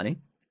 Rocket Money.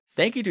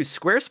 Thank you to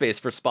Squarespace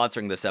for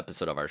sponsoring this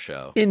episode of our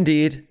show.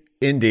 Indeed.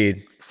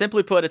 Indeed.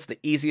 Simply put, it's the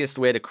easiest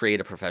way to create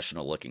a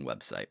professional-looking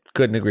website.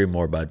 Couldn't agree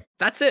more, bud.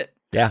 That's it.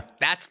 Yeah.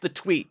 That's the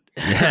tweet.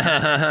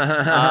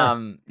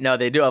 No,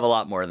 they do have a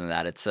lot more than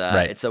that. It's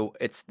Right.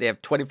 They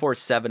have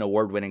 24/7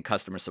 award-winning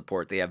customer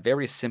support. They have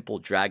very simple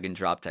drag and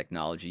drop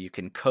technology. You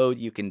can code,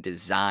 you can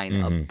design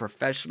a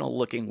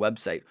professional-looking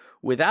website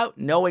without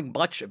knowing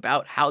much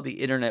about how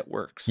the internet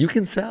works. You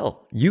can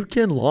sell. You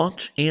can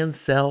launch and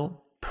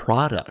sell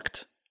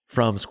product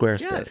from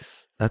Squarespace.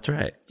 Yes. That's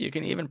right. You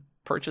can even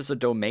purchase a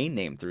domain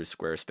name through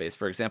Squarespace.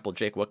 For example,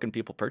 Jake, what can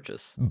people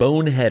purchase?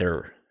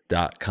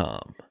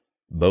 Boneheader.com.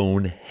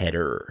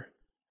 Boneheader.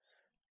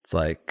 It's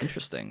like,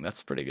 Interesting.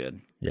 That's pretty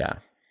good. yeah.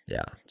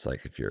 It's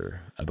like if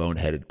you're a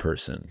boneheaded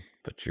person,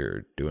 but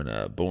you're doing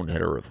a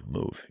boneheader of a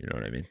move. You know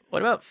what I mean?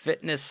 What about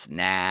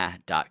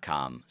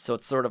fitnessnah.com? So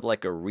it's sort of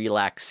like a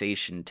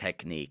relaxation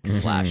technique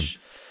slash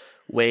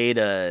way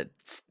to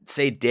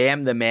say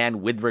damn the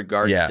man with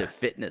regards to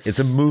fitness. It's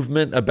a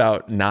movement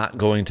about not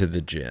going to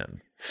the gym.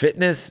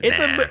 Fitness?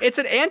 It's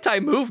an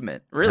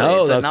anti-movement, really. Oh,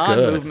 it's a that's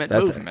non-movement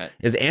good. movement.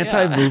 Is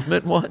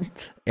anti-movement one?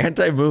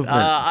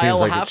 Anti-movement seems I'll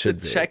like have it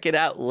should to be. check it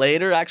out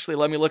later. Actually,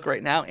 let me look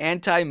right now.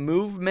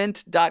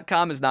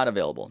 Antimovement.com is not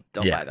available.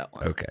 Don't buy that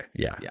one. Okay.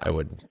 Yeah, I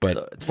wouldn't. But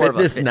So it's more of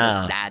a fitness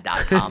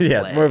fitnessnah.com yeah,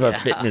 play. it's more of a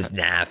fitness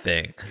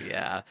thing.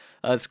 Yeah.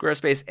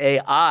 Squarespace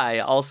AI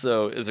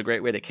also is a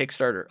great way to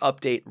kickstart or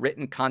update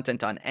written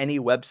content on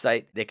any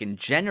website. They can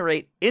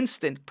generate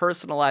instant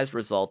personalized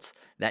results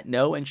that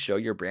know and show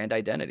your brand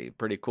identity.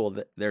 Pretty cool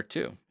there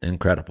too.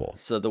 Incredible.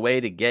 So the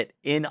way to get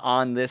in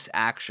on this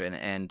action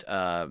and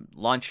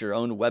launch your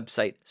own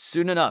website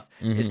soon enough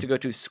is to go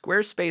to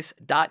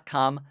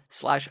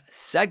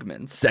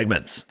squarespace.com/segments.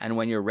 Segments. And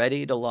when you're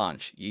ready to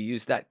launch, you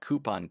use that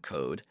coupon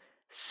code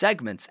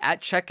segments at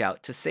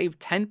checkout to save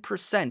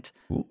 10%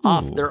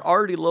 off their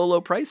already low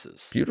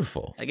prices.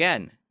 Beautiful.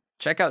 Again,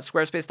 check out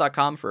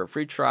squarespace.com for a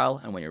free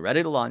trial. And when you're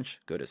ready to launch,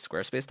 go to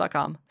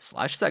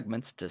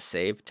squarespace.com/segments to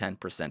save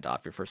 10%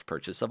 off your first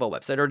purchase of a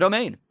website or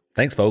domain.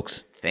 Thanks,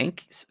 folks.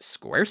 Thanks,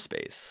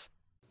 Squarespace.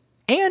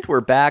 And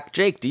we're back.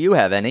 Jake, do you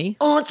have any?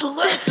 On to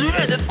let's do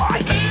the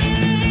fight.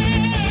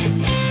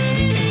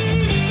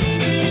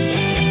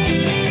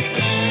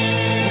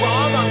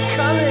 Mom, I'm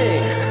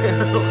coming.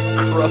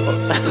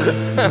 Gross.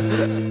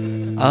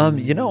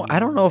 I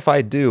don't know if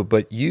I do,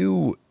 but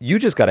you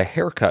just got a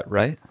haircut,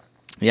 right?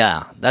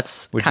 Yeah,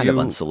 that's Would kind of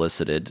you-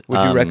 unsolicited.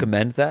 Would you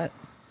recommend that?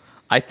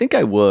 I think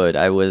I would.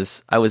 I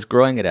was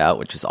growing it out,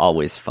 which is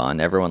always fun.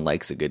 Everyone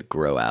likes a good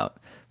grow out.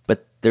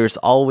 But there's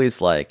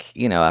always like,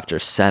 after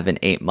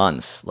 7-8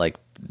 months, like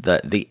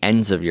the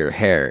ends of your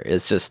hair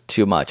is just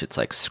too much. It's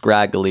like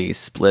scraggly,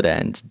 split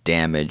end,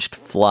 damaged,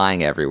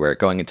 flying everywhere,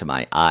 going into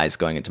my eyes,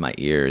 going into my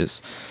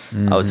ears.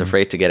 I was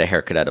afraid to get a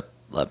haircut at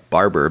a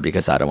barber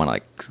because I don't want to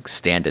like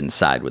stand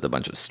inside with a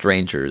bunch of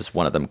strangers,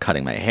 one of them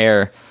cutting my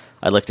hair.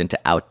 I looked into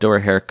outdoor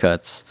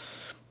haircuts.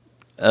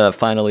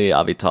 Finally,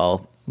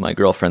 Avital, my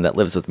girlfriend that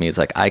lives with me, is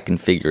like, I can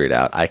figure it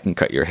out. I can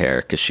cut your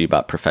hair, because she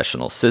bought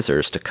professional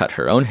scissors to cut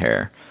her own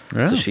hair.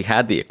 Yeah. So she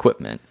had the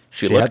equipment.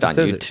 She looked on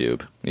scissors.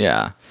 YouTube.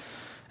 Yeah.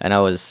 And I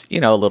was, a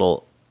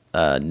little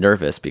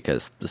nervous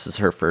because this is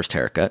her first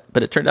haircut,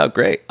 but it turned out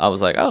great. I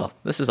was like, oh,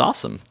 this is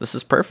awesome. This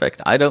is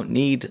perfect. I don't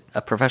need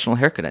a professional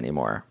haircut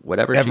anymore.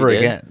 Whatever Ever she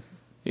did. again?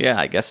 Yeah,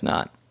 I guess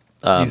not.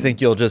 You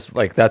think you'll just,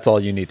 like, that's all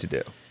you need to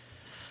do?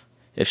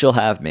 If she'll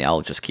have me,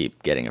 I'll just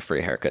keep getting a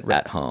free haircut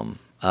at home.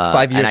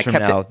 5 years and I from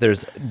kept now, it-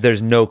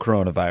 there's no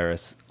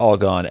coronavirus, all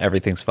gone,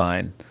 everything's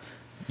fine.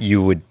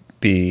 You would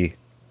be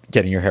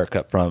getting your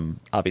haircut from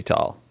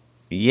Avital.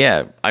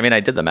 Yeah, I mean, I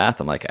did the math.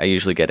 I'm like, I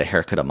usually get a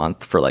haircut a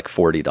month for like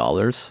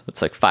 $40.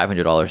 It's like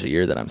 $500 a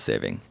year that I'm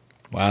saving.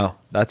 Wow,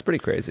 that's pretty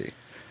crazy.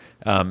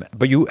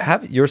 But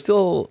you're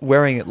still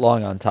wearing it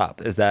long on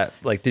top. Is that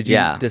like, did you?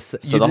 Yeah. So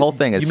the whole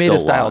thing is you made still a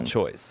style long.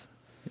 choice.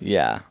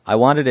 Yeah, I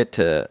wanted it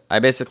to. I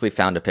basically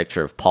found a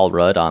picture of Paul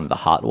Rudd on the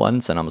Hot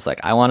Ones, and I was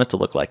like, I want it to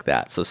look like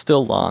that. So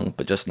still long,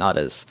 but just not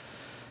as.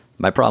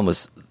 My problem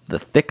was the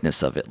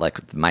thickness of it.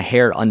 Like my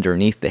hair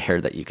underneath the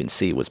hair that you can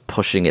see was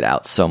pushing it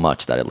out so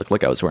much that it looked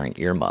like I was wearing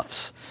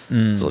earmuffs.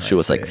 So she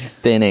was like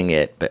thinning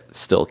it, but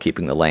still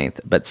keeping the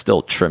length, but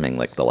still trimming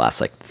like the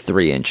last like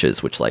 3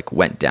 inches, which like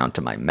went down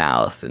to my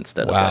mouth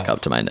instead of like up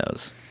to my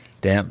nose.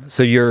 Damn.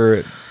 So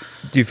do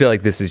you feel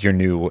like this is your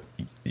new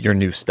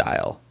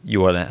style? You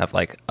want to have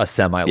like a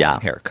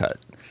semi-long haircut.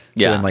 So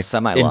Yeah, in like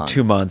semi-long. In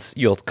 2 months,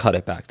 you'll cut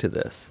it back to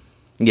this.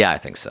 Yeah, I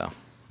think so.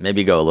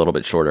 Maybe go a little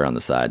bit shorter on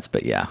the sides,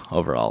 but yeah,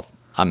 overall,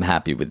 I'm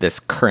happy with this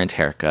current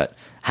haircut,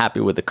 happy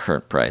with the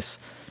current price.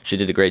 She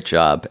did a great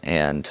job,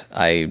 and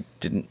I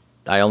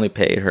only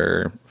paid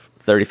her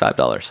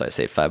 $35, so I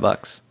saved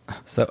 $5.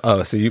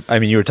 So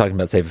you were talking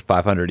about saving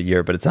 $500 a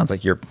year, but it sounds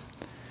like you're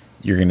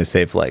going to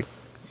save like,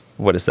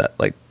 what is that,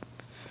 like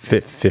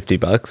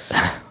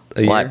 $50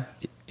 a year?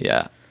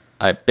 Yeah,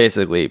 I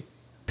basically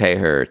pay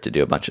her to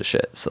do a bunch of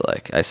shit. So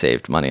like, I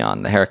saved money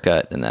on the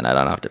haircut, and then I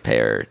don't have to pay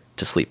her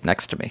to sleep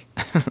next to me.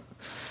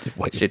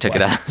 She took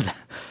it out.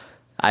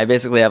 I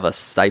basically have a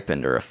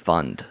stipend or a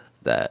fund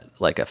that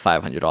like a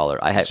 $500.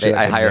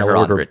 I hire her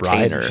on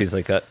retainer. She's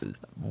like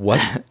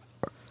what?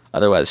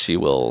 Otherwise,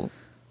 she'll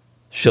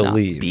not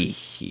leave. Be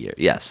here.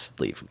 Yes,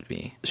 leave with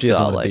me. She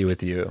doesn't want to be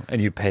with you,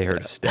 and you pay her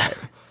to stay.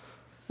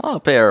 I'll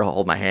pay her to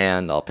hold my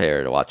hand. I'll pay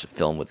her to watch a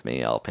film with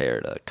me. I'll pay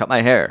her to cut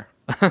my hair.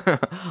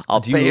 I'll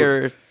pay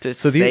her to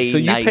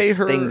say nice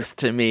things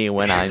to me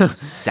when I'm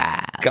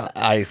sad. God,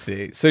 I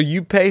see. So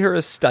you pay her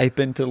a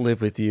stipend to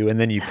live with you, and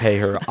then you pay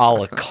her a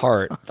la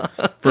carte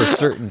for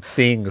certain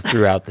things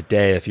throughout the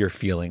day if you're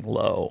feeling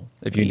low,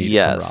 if you need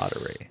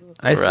camaraderie.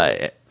 I see.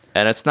 Right.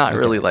 And it's not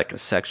really like a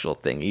sexual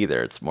thing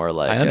either. It's more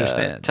like I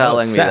understand.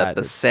 telling it's me sad. that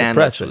the It's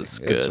sandwich depressing. was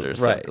good or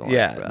right. something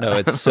Yeah. like that. No,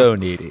 it's so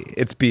needy.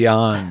 It's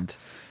beyond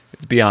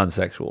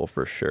sexual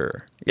for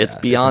sure. It's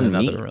Yeah, beyond in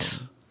another meat.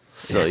 realm.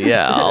 So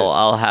yeah,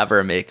 I'll have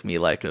her make me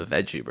like a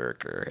veggie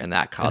burger, and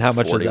that costs how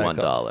much does that $41.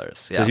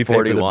 cost? Yeah, Does you pay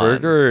for the $41.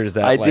 burger, or is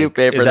that I do like-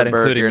 pay is for that the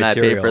burger, including and I pay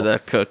for material? the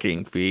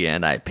cooking fee,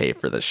 and I pay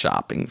for the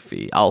shopping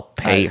fee. I'll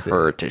pay I see.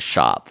 her to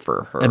shop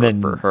for her, And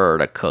then- for her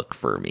to cook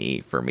for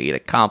me to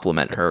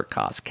compliment her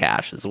costs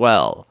cash as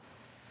well.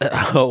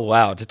 Oh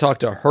wow! To talk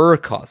to her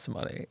costs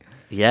money.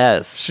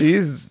 Yes,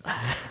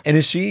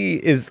 I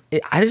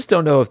just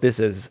don't know if this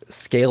is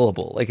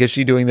scalable. Like, is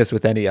she doing this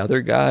with any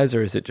other guys,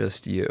 or is it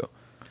just you?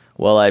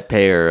 Well, I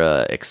pay her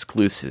an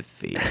exclusive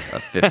fee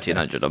of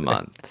 $1,500 a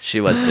month.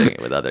 She was doing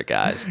it with other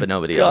guys, but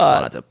nobody else God.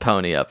 wanted to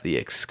pony up the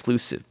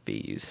exclusive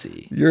fee. You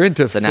see, You're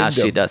into so now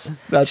she findom. does.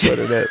 That's what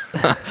it is.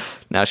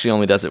 Now she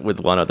only does it with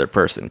one other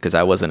person because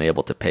I wasn't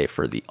able to pay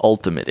for the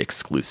ultimate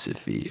exclusive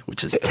fee,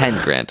 which is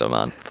 $10,000 a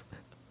month.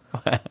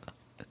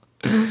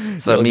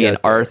 So We'll me get and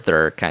there.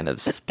 Arthur kind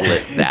of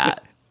split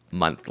that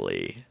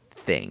monthly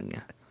thing.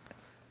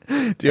 Do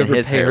you And ever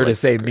his pay hair her to looks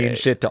say mean great.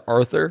 shit to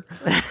Arthur?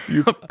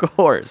 Of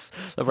course.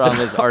 The problem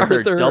is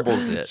Arthur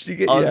doubles it.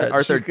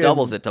 Arthur she can-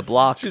 doubles it to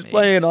block She's me.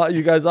 playing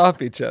you guys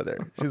off each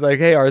other. She's like,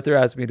 "Hey, Arthur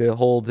asked me to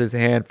hold his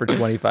hand for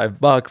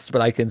 $25,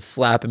 but I can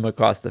slap him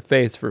across the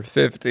face for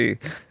 50."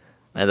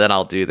 And then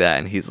I'll do that,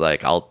 and he's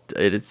like,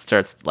 it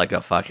starts like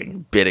a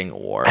fucking bidding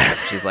war.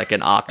 She's like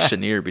an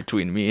auctioneer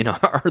between me and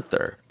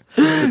Arthur.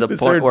 To the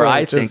point where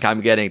I think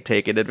I'm getting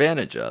taken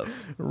advantage of.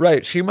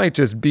 Right. She might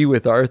just be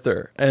with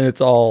Arthur, and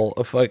it's all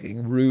a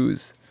fucking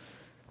ruse.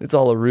 It's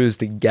all a ruse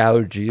to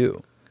gouge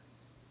you.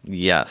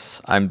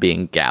 Yes, I'm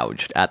being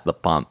gouged at the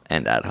pump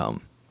and at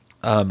home.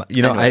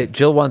 Anyway.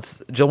 Jill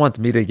wants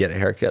me to get a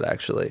haircut,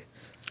 actually.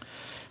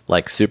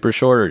 Like super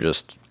short or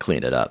just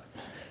clean it up?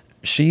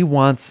 She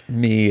wants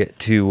me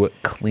to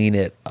clean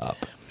it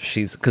up.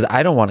 Because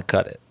I don't want to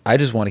cut it. I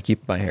just want to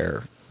keep my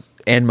hair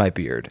and my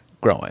beard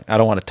growing. I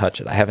don't want to touch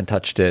it. I haven't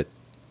touched it.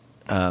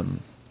 I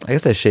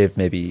guess I shaved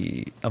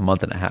maybe a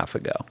month and a half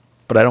ago,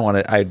 but I don't want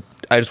to.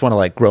 I just want to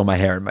like grow my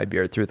hair and my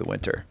beard through the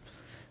winter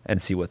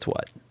and see what's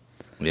what.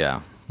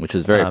 Yeah, which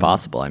is very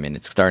possible. I mean,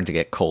 it's starting to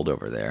get cold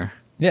over there.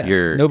 Yeah,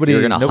 you're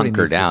going to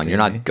hunker down. You're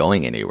not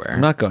going anywhere.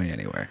 I'm not going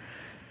anywhere.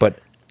 But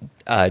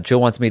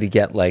Jill wants me to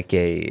get like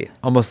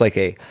almost like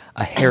a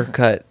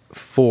haircut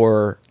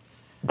for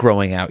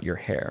growing out your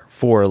hair,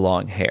 for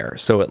long hair,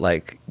 so it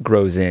like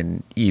grows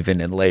in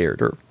even and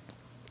layered or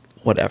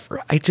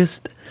whatever. I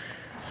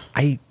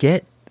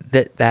get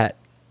that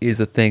is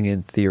a thing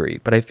in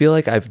theory, but I feel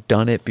like I've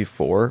done it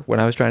before when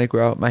I was trying to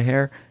grow out my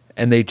hair,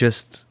 and they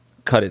just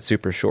cut it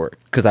super short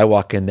because I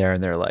walk in there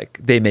and they're like,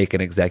 they make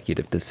an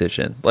executive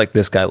decision like,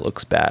 this guy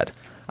looks bad,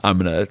 I'm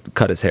gonna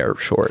cut his hair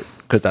short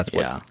because that's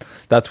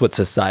what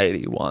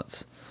society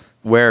wants.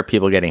 Where are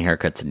people getting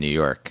haircuts in New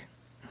York?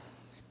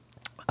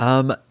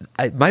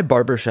 My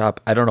barbershop,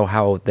 I don't know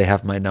how they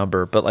have my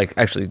number, but like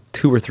actually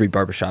 2 or 3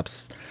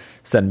 barbershops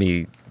send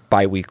me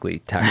bi-weekly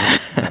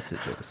text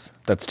messages.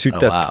 That's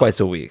twice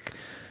a week.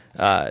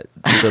 So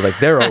like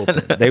they're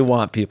open. They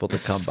want people to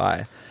come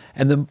by.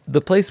 And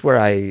the place where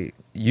I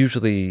used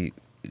to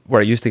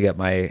get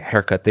my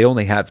haircut, they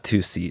only have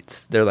 2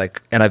 seats. They're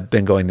like, and I've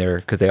been going there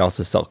because they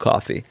also sell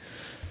coffee.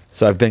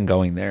 So I've been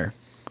going there.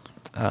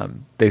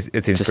 It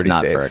seems just pretty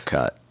not safe. For a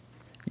cut.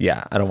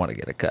 Yeah, I don't want to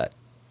get a cut.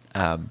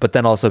 But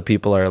then also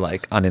people are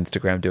like on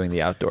Instagram doing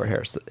the outdoor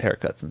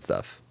haircuts and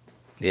stuff.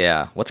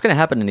 Yeah. What's going to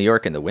happen in New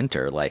York in the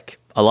winter? Like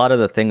a lot of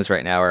the things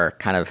right now are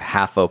kind of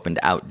half opened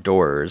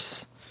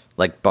outdoors.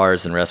 Like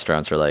bars and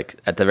restaurants are like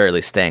at the very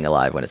least staying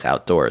alive when it's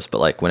outdoors. But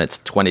like when it's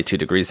 22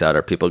 degrees out,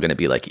 are people going to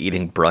be like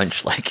eating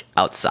brunch like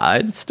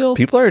outside still?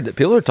 People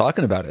are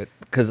talking about it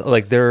because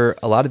like there are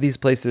a lot of these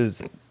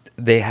places,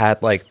 they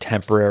had like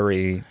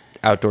temporary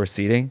outdoor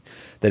seating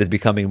that is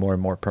becoming more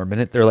and more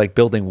permanent. They're like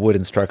building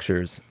wooden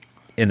structures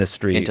in the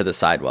street. Into the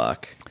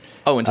sidewalk.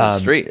 Oh, into the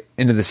street.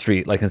 Into the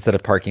street, like instead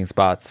of parking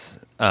spots.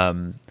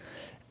 And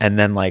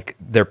then like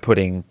they're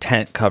putting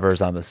tent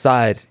covers on the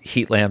side,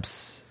 heat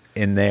lamps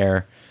in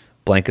there,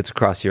 blankets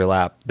across your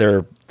lap.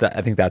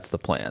 I think that's the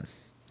plan.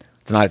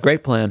 It's not a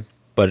great plan,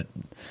 but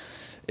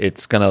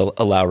it's going to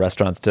allow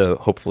restaurants to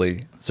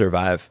hopefully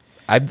survive.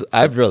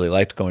 I've really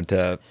liked going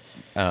to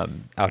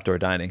outdoor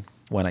dining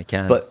when I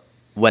can. But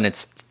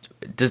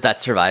does that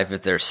survive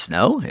if there's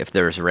snow, if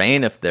there's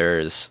rain, if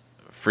there's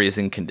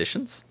freezing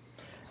conditions?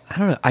 I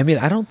don't know. I mean,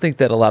 I don't think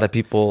that a lot of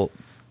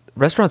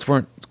restaurants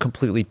weren't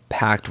completely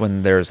packed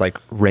when there's like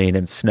rain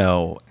and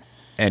snow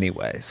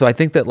anyway. So I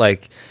think that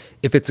like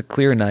if it's a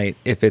clear night,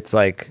 if it's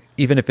like,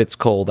 even if it's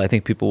cold, I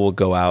think people will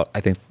go out.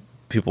 I think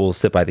people will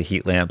sit by the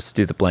heat lamps,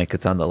 do the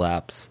blankets on the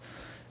laps.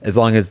 As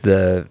long as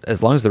the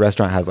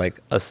restaurant has like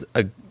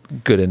a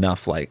good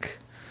enough like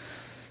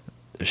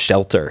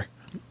shelter,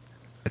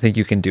 I think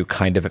you can do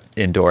kind of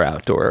indoor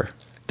outdoor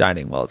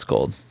dining while it's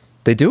cold.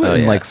 They do it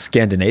in like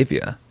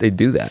Scandinavia. They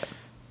do that.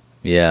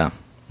 Yeah,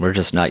 we're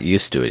just not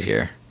used to it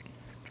here.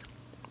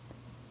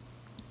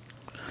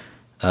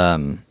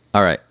 All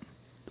right.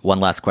 One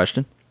last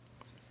question.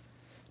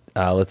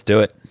 Let's do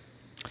it.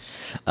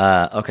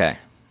 Okay.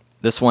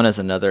 This one is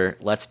another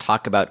let's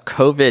talk about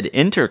COVID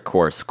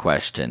intercourse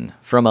question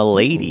from a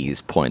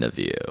lady's point of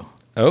view.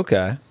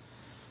 Okay.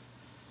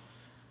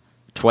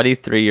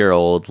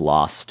 23-year-old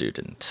law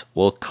student.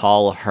 We'll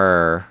call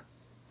her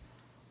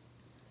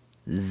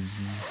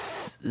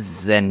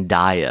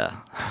Zendaya.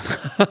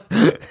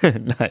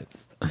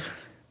 Nice.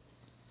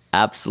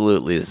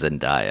 Absolutely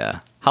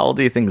Zendaya. How old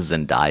do you think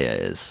Zendaya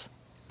is?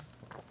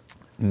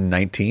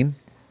 19.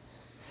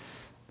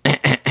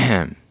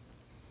 Let's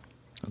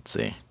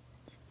see.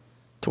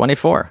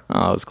 24. Oh,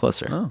 I was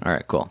closer. Oh. All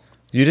right, cool.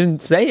 You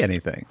didn't say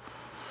anything.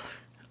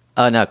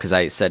 Oh, no, because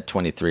I said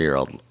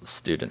 23-year-old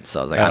student, so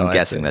I was like, I'm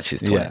guessing that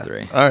she's 23.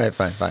 Yeah. All right,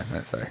 fine.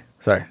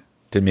 Sorry.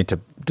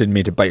 Didn't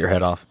mean to bite your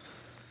head off.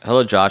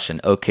 Hello, Josh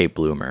and OK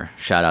Bloomer.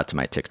 Shout out to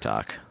my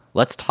TikTok.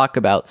 Let's talk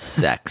about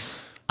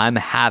sex. I'm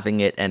having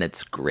it, and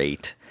it's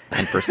great.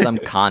 And for some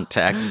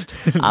context,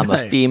 I'm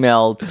Nice. a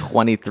female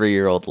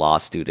 23-year-old law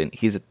student.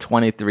 He's a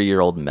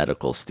 23-year-old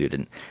medical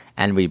student.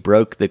 And we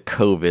broke the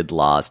COVID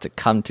laws to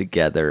come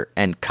together.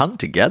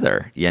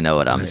 You know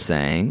what I'm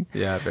saying?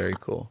 Yeah, very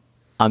cool.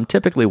 I'm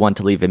typically one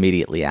to leave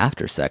immediately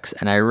after sex,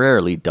 and I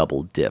rarely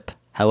double dip.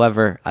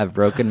 However, I've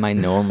broken my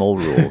normal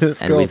rules,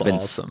 This and girl's we've been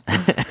awesome.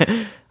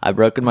 I've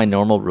broken my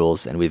normal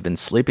rules, and we've been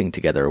sleeping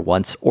together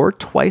once or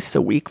twice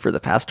a week for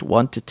the past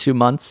 1 to 2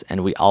 months,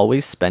 and we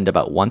always spend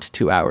about 1 to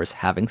 2 hours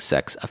having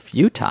sex a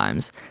few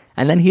times,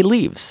 and then he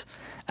leaves.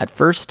 At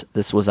first,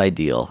 this was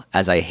ideal,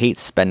 as I hate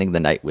spending the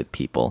night with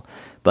people,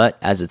 but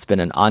as it's been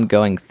an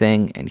ongoing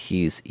thing, and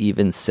he's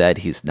even said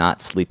he's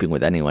not sleeping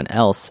with anyone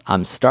else,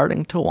 I'm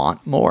starting to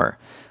want more.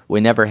 We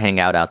never hang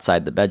out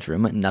outside the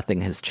bedroom, and nothing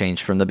has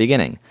changed from the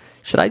beginning.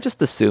 Should I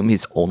just assume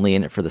he's only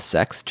in it for the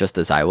sex, just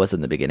as I was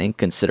in the beginning,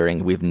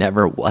 considering we've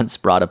never once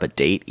brought up a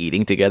date,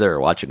 eating together, or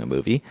watching a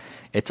movie?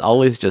 It's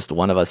always just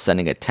one of us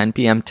sending a 10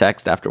 p.m.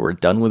 text after we're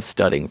done with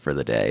studying for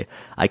the day.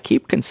 I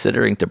keep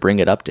considering to bring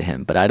it up to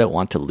him, but I don't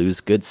want to lose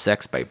good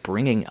sex by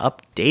bringing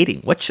up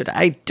dating. What should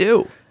I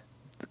do?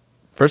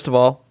 First of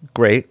all,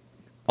 great,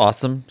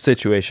 awesome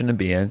situation to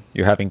be in.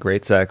 You're having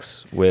great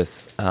sex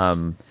with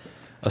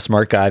a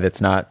smart guy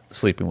that's not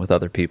sleeping with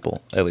other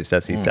people, at least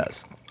as he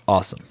says.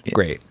 Awesome,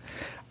 great.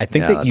 I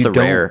think that you that's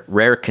a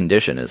rare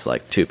condition is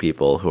like two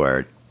people who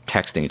are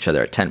texting each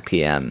other at 10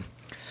 p.m.,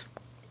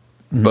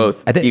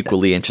 both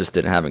equally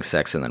interested in having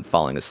sex and then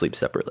falling asleep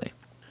separately.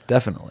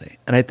 Definitely.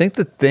 And I think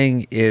the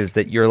thing is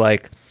that you're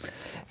like,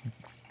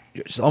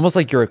 it's almost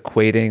like you're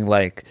equating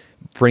like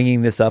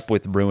bringing this up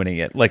with ruining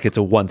it. Like it's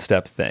a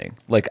one-step thing.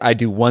 Like I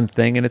do one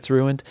thing and it's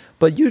ruined,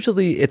 but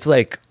usually it's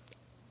like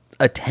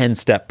a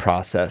 10-step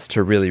process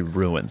to really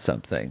ruin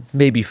something.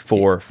 Maybe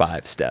 4 or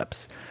 5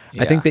 steps.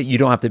 I think that you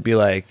don't have to be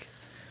like,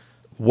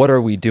 what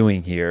are we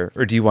doing here?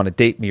 Or do you want to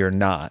date me or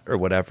not? Or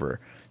whatever.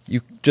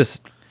 You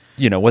just,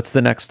 what's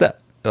the next step?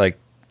 Like,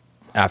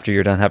 after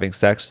you're done having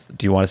sex,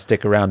 do you want to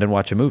stick around and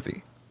watch a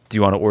movie? Do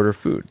you want to order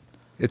food?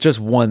 It's just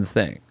one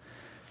thing.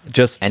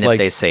 And if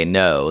they say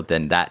no,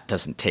 then that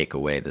doesn't take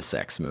away the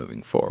sex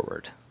moving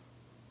forward.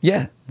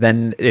 Yeah,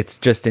 then it's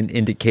just an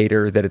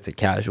indicator that it's a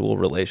casual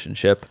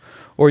relationship.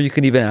 Or you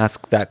can even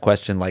ask that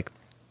question like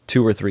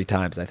 2 or 3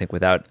 times, I think,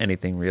 without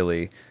anything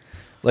really...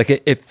 Like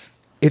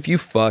if you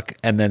fuck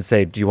and then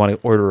say, do you want to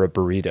order a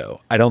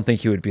burrito? I don't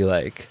think you would be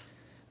like,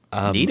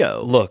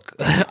 Neato. Look,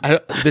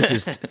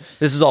 this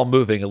is all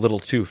moving a little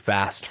too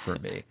fast for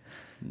me.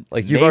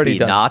 Like you've Maybe already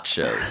done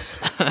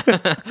nachos,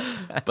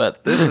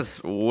 but this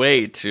is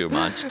way too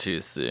much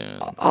too soon.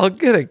 I'll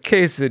get a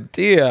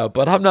quesadilla,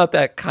 but I'm not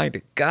that kind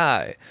of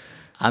guy.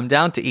 I'm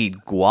down to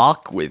eat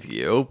guac with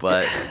you,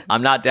 but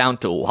I'm not down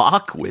to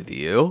walk with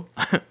you.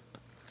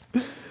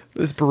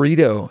 This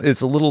burrito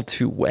is a little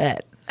too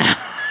wet.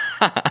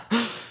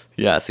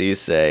 Yeah, so you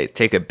say,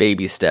 take a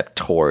baby step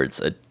towards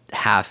a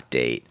half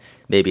date.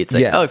 Maybe it's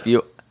like,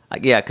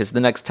 because the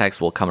next text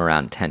will come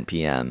around 10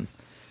 p.m.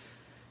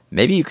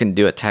 Maybe you can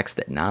do a text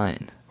at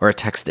 9, or a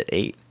text at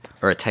 8,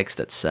 or a text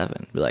at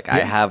 7. Be like, I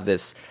have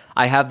this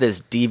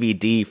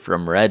DVD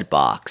from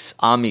Redbox,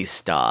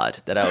 Amistad,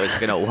 that I was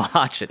going to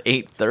watch at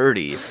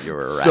 8:30 if you were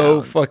around.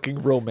 So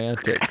fucking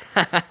romantic.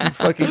 You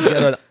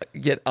fucking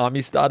get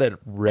Amistad at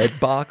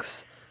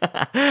Redbox?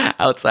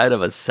 Outside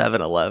of a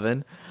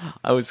 7-Eleven.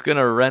 I was going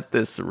to rent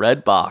this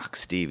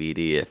Redbox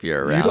DVD if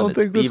you're around. You don't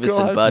think this girl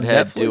Beavis and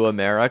has Butthead Netflix? Do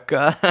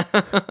America.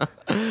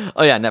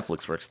 Oh, yeah,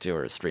 Netflix works too,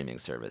 or a streaming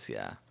service,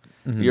 yeah.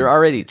 Mm-hmm. You're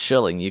already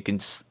chilling. You can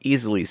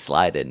easily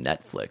slide in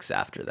Netflix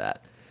after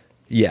that.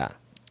 Yeah.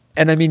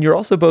 And I mean, you're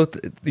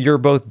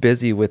both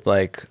busy with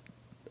like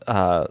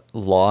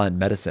law and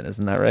medicine,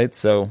 isn't that right?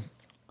 So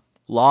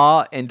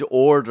Law and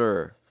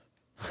order.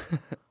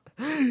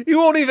 you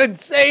won't even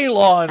say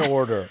law and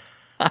order.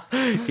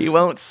 He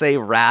won't say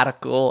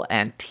radical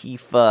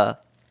Antifa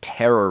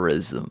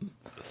terrorism.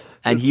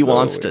 And he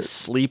wants to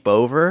sleep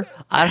over?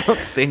 I don't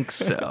think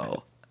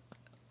so.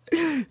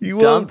 You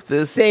Dump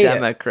this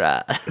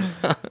Democrat.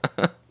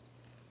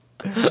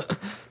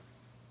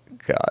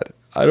 God,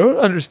 I don't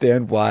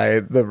understand why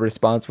the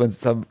response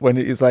when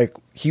he's like,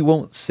 he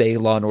won't say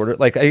law and order.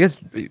 Like, I guess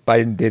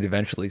Biden did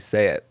eventually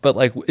say it, but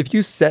like, if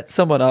you set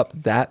someone up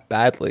that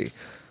badly,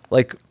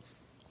 like,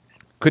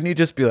 couldn't you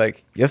just be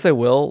like, yes, I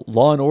will,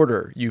 law and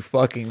order, you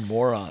fucking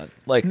moron?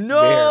 Like,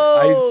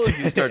 no,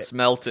 he starts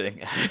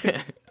melting.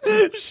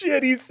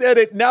 Shit, he said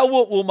it. Now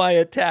what will my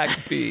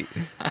attack be?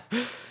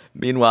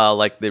 Meanwhile,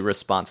 like, the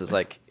response is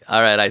like, all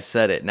right, I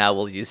said it. Now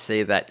will you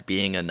say that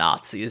being a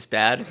Nazi is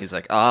bad? He's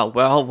like, oh,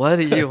 well, what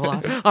do you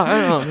want?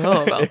 I don't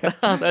know about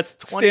that. That's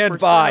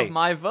 20% of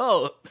my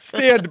vote.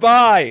 Stand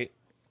by.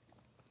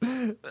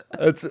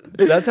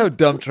 That's how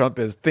dumb Trump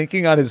is.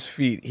 Thinking on his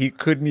feet, he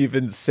couldn't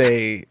even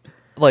say,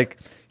 like,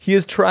 he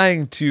is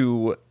trying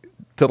to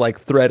like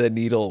thread a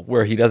needle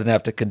where he doesn't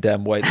have to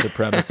condemn white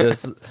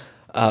supremacists.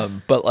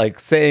 But like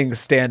saying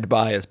stand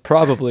by is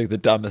probably the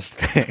dumbest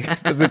thing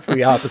because it's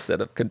the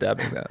opposite of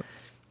condemning them.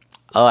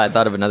 Oh, I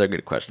thought of another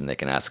good question they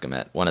can ask him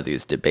at one of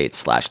these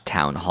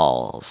debates/town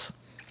halls.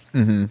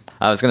 Mm-hmm.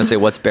 I was going to say,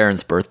 what's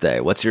Barron's birthday?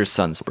 What's your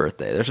son's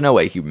birthday? There's no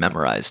way he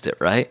memorized it,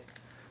 right?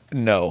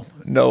 No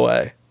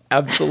way.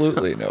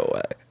 Absolutely no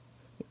way.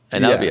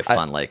 And that would be a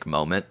fun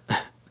moment.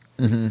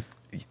 Mm-hmm.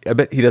 I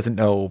bet he doesn't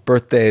know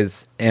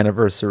birthdays,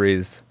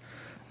 anniversaries.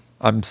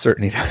 I'm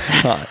certain he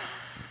does not.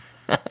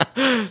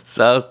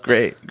 So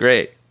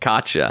great.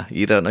 Gotcha.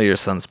 You don't know your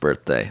son's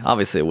birthday.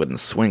 Obviously, it wouldn't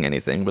swing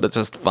anything, but it's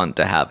just fun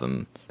to have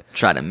him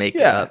try to make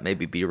it up,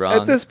 maybe be wrong.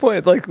 At this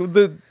point, like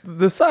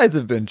the sides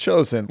have been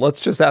chosen.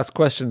 Let's just ask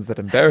questions that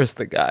embarrass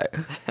the guy.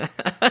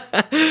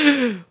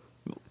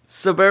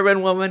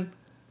 Suburban woman,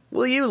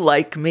 will you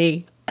like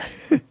me?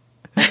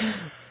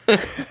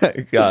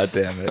 God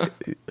damn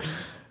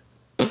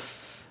it.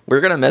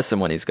 We're gonna miss him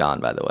when he's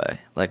gone. By the way,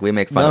 like we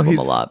make fun of him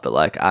a he's- lot, but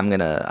like I'm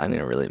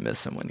gonna really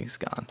miss him when he's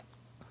gone.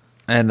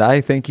 And I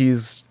think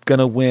he's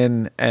gonna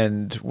win,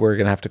 and we're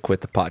gonna have to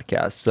quit the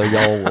podcast. So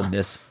y'all will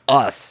miss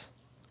us.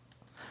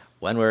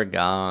 When we're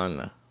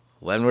gone.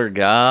 When we're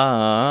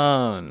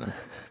gone.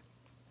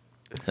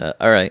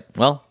 All right.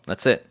 Well,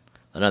 that's it.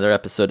 Another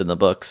episode in the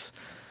books.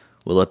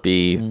 Will it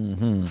be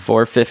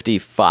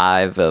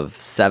 455 of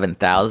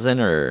 7,000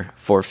 or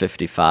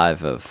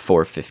 455 of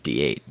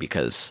 458?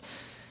 Because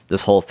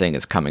this whole thing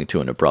is coming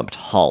to an abrupt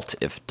halt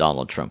if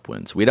Donald Trump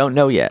wins. We don't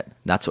know yet.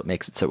 That's what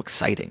makes it so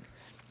exciting.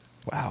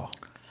 Wow.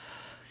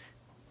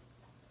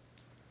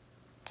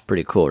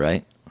 Pretty cool,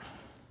 right?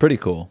 Pretty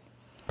cool.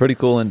 Pretty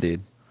cool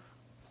indeed.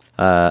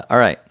 All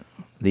right.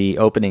 The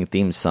opening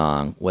theme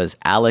song was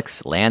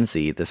Alex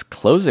Lanzi. This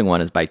closing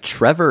one is by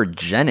Trevor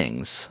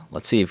Jennings.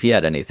 Let's see if he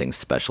had anything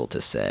special to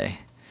say.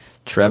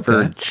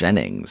 Trevor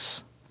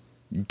Jennings.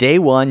 Day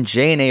one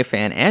JNA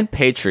fan and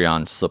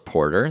Patreon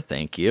supporter.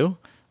 Thank you.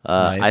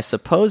 Nice. I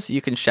suppose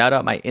you can shout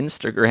out my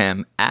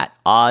Instagram at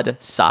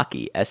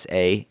OddSaki,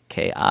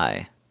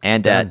 S-A-K-I,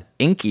 and at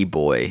Inky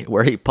Boy,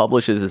 where he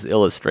publishes his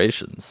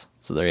illustrations.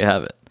 So there you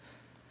have it.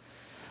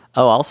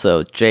 Oh,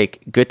 also,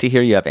 Jake, good to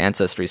hear you have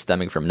ancestry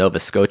stemming from Nova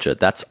Scotia.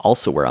 That's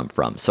also where I'm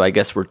from, so I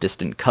guess we're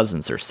distant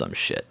cousins or some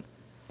shit.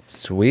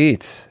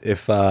 Sweet.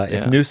 If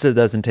Noosa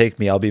doesn't take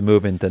me, I'll be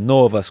moving to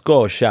Nova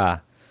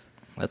Scotia.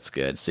 That's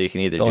good. So you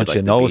can either Don't do you like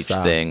the know, beach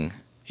Sam? thing,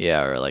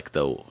 yeah, or like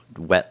the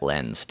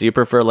wetlands. Do you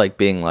prefer like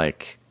being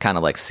like kind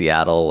of like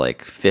Seattle,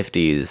 like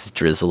 50s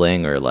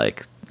drizzling, or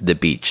like the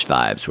beach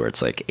vibes where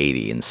it's like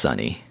 80 and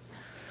sunny?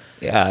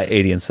 Yeah,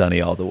 80 and sunny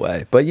all the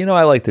way. But,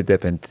 I like to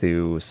dip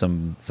into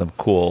some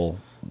cool,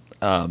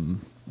 wetter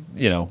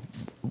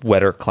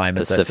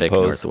climates, Pacific I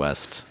suppose.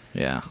 Northwest.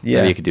 Yeah. Yeah,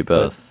 Maybe you could do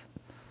both.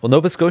 Well,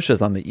 Nova Scotia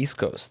is on the East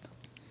Coast.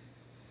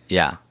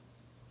 Yeah.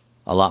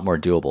 A lot more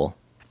doable.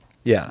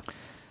 Yeah.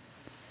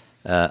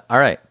 All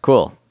right,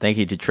 cool. Thank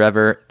you to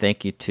Trevor.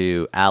 Thank you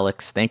to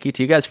Alex. Thank you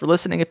to you guys for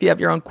listening. If you have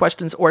your own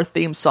questions or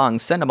theme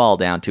songs, send them all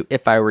down to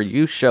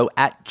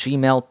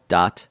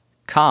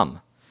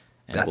ifiwereyoushow@gmail.com.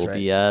 And That's we'll right.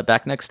 be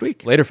back next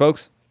week. Later,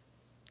 folks.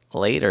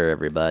 Later,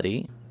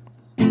 everybody.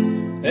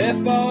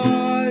 If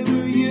I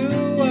were you,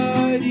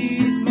 I'd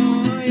eat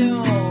my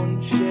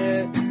own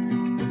shit.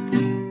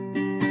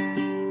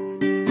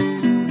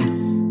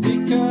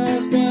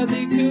 Because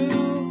Bradley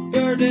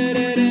Cooper did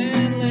it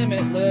in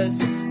Limitless.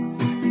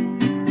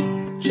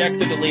 Check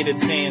the deleted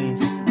scenes.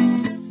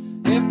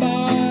 If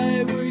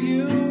I were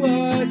you,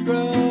 I'd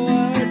grow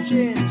a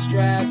chin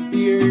strap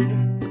beard.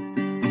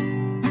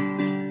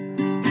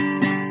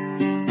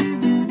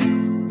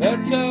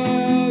 That's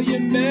how you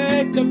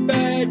make the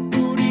fat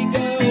booty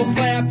go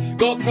clap,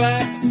 go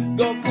clap,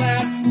 go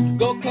clap,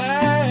 go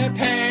clap,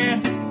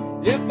 hand.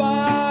 If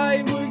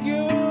I were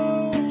you,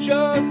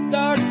 just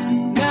starts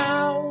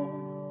now.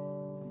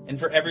 And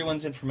for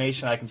everyone's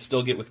information, I can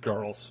still get with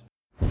girls.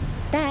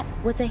 That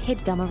was a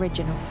HeadGum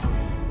original.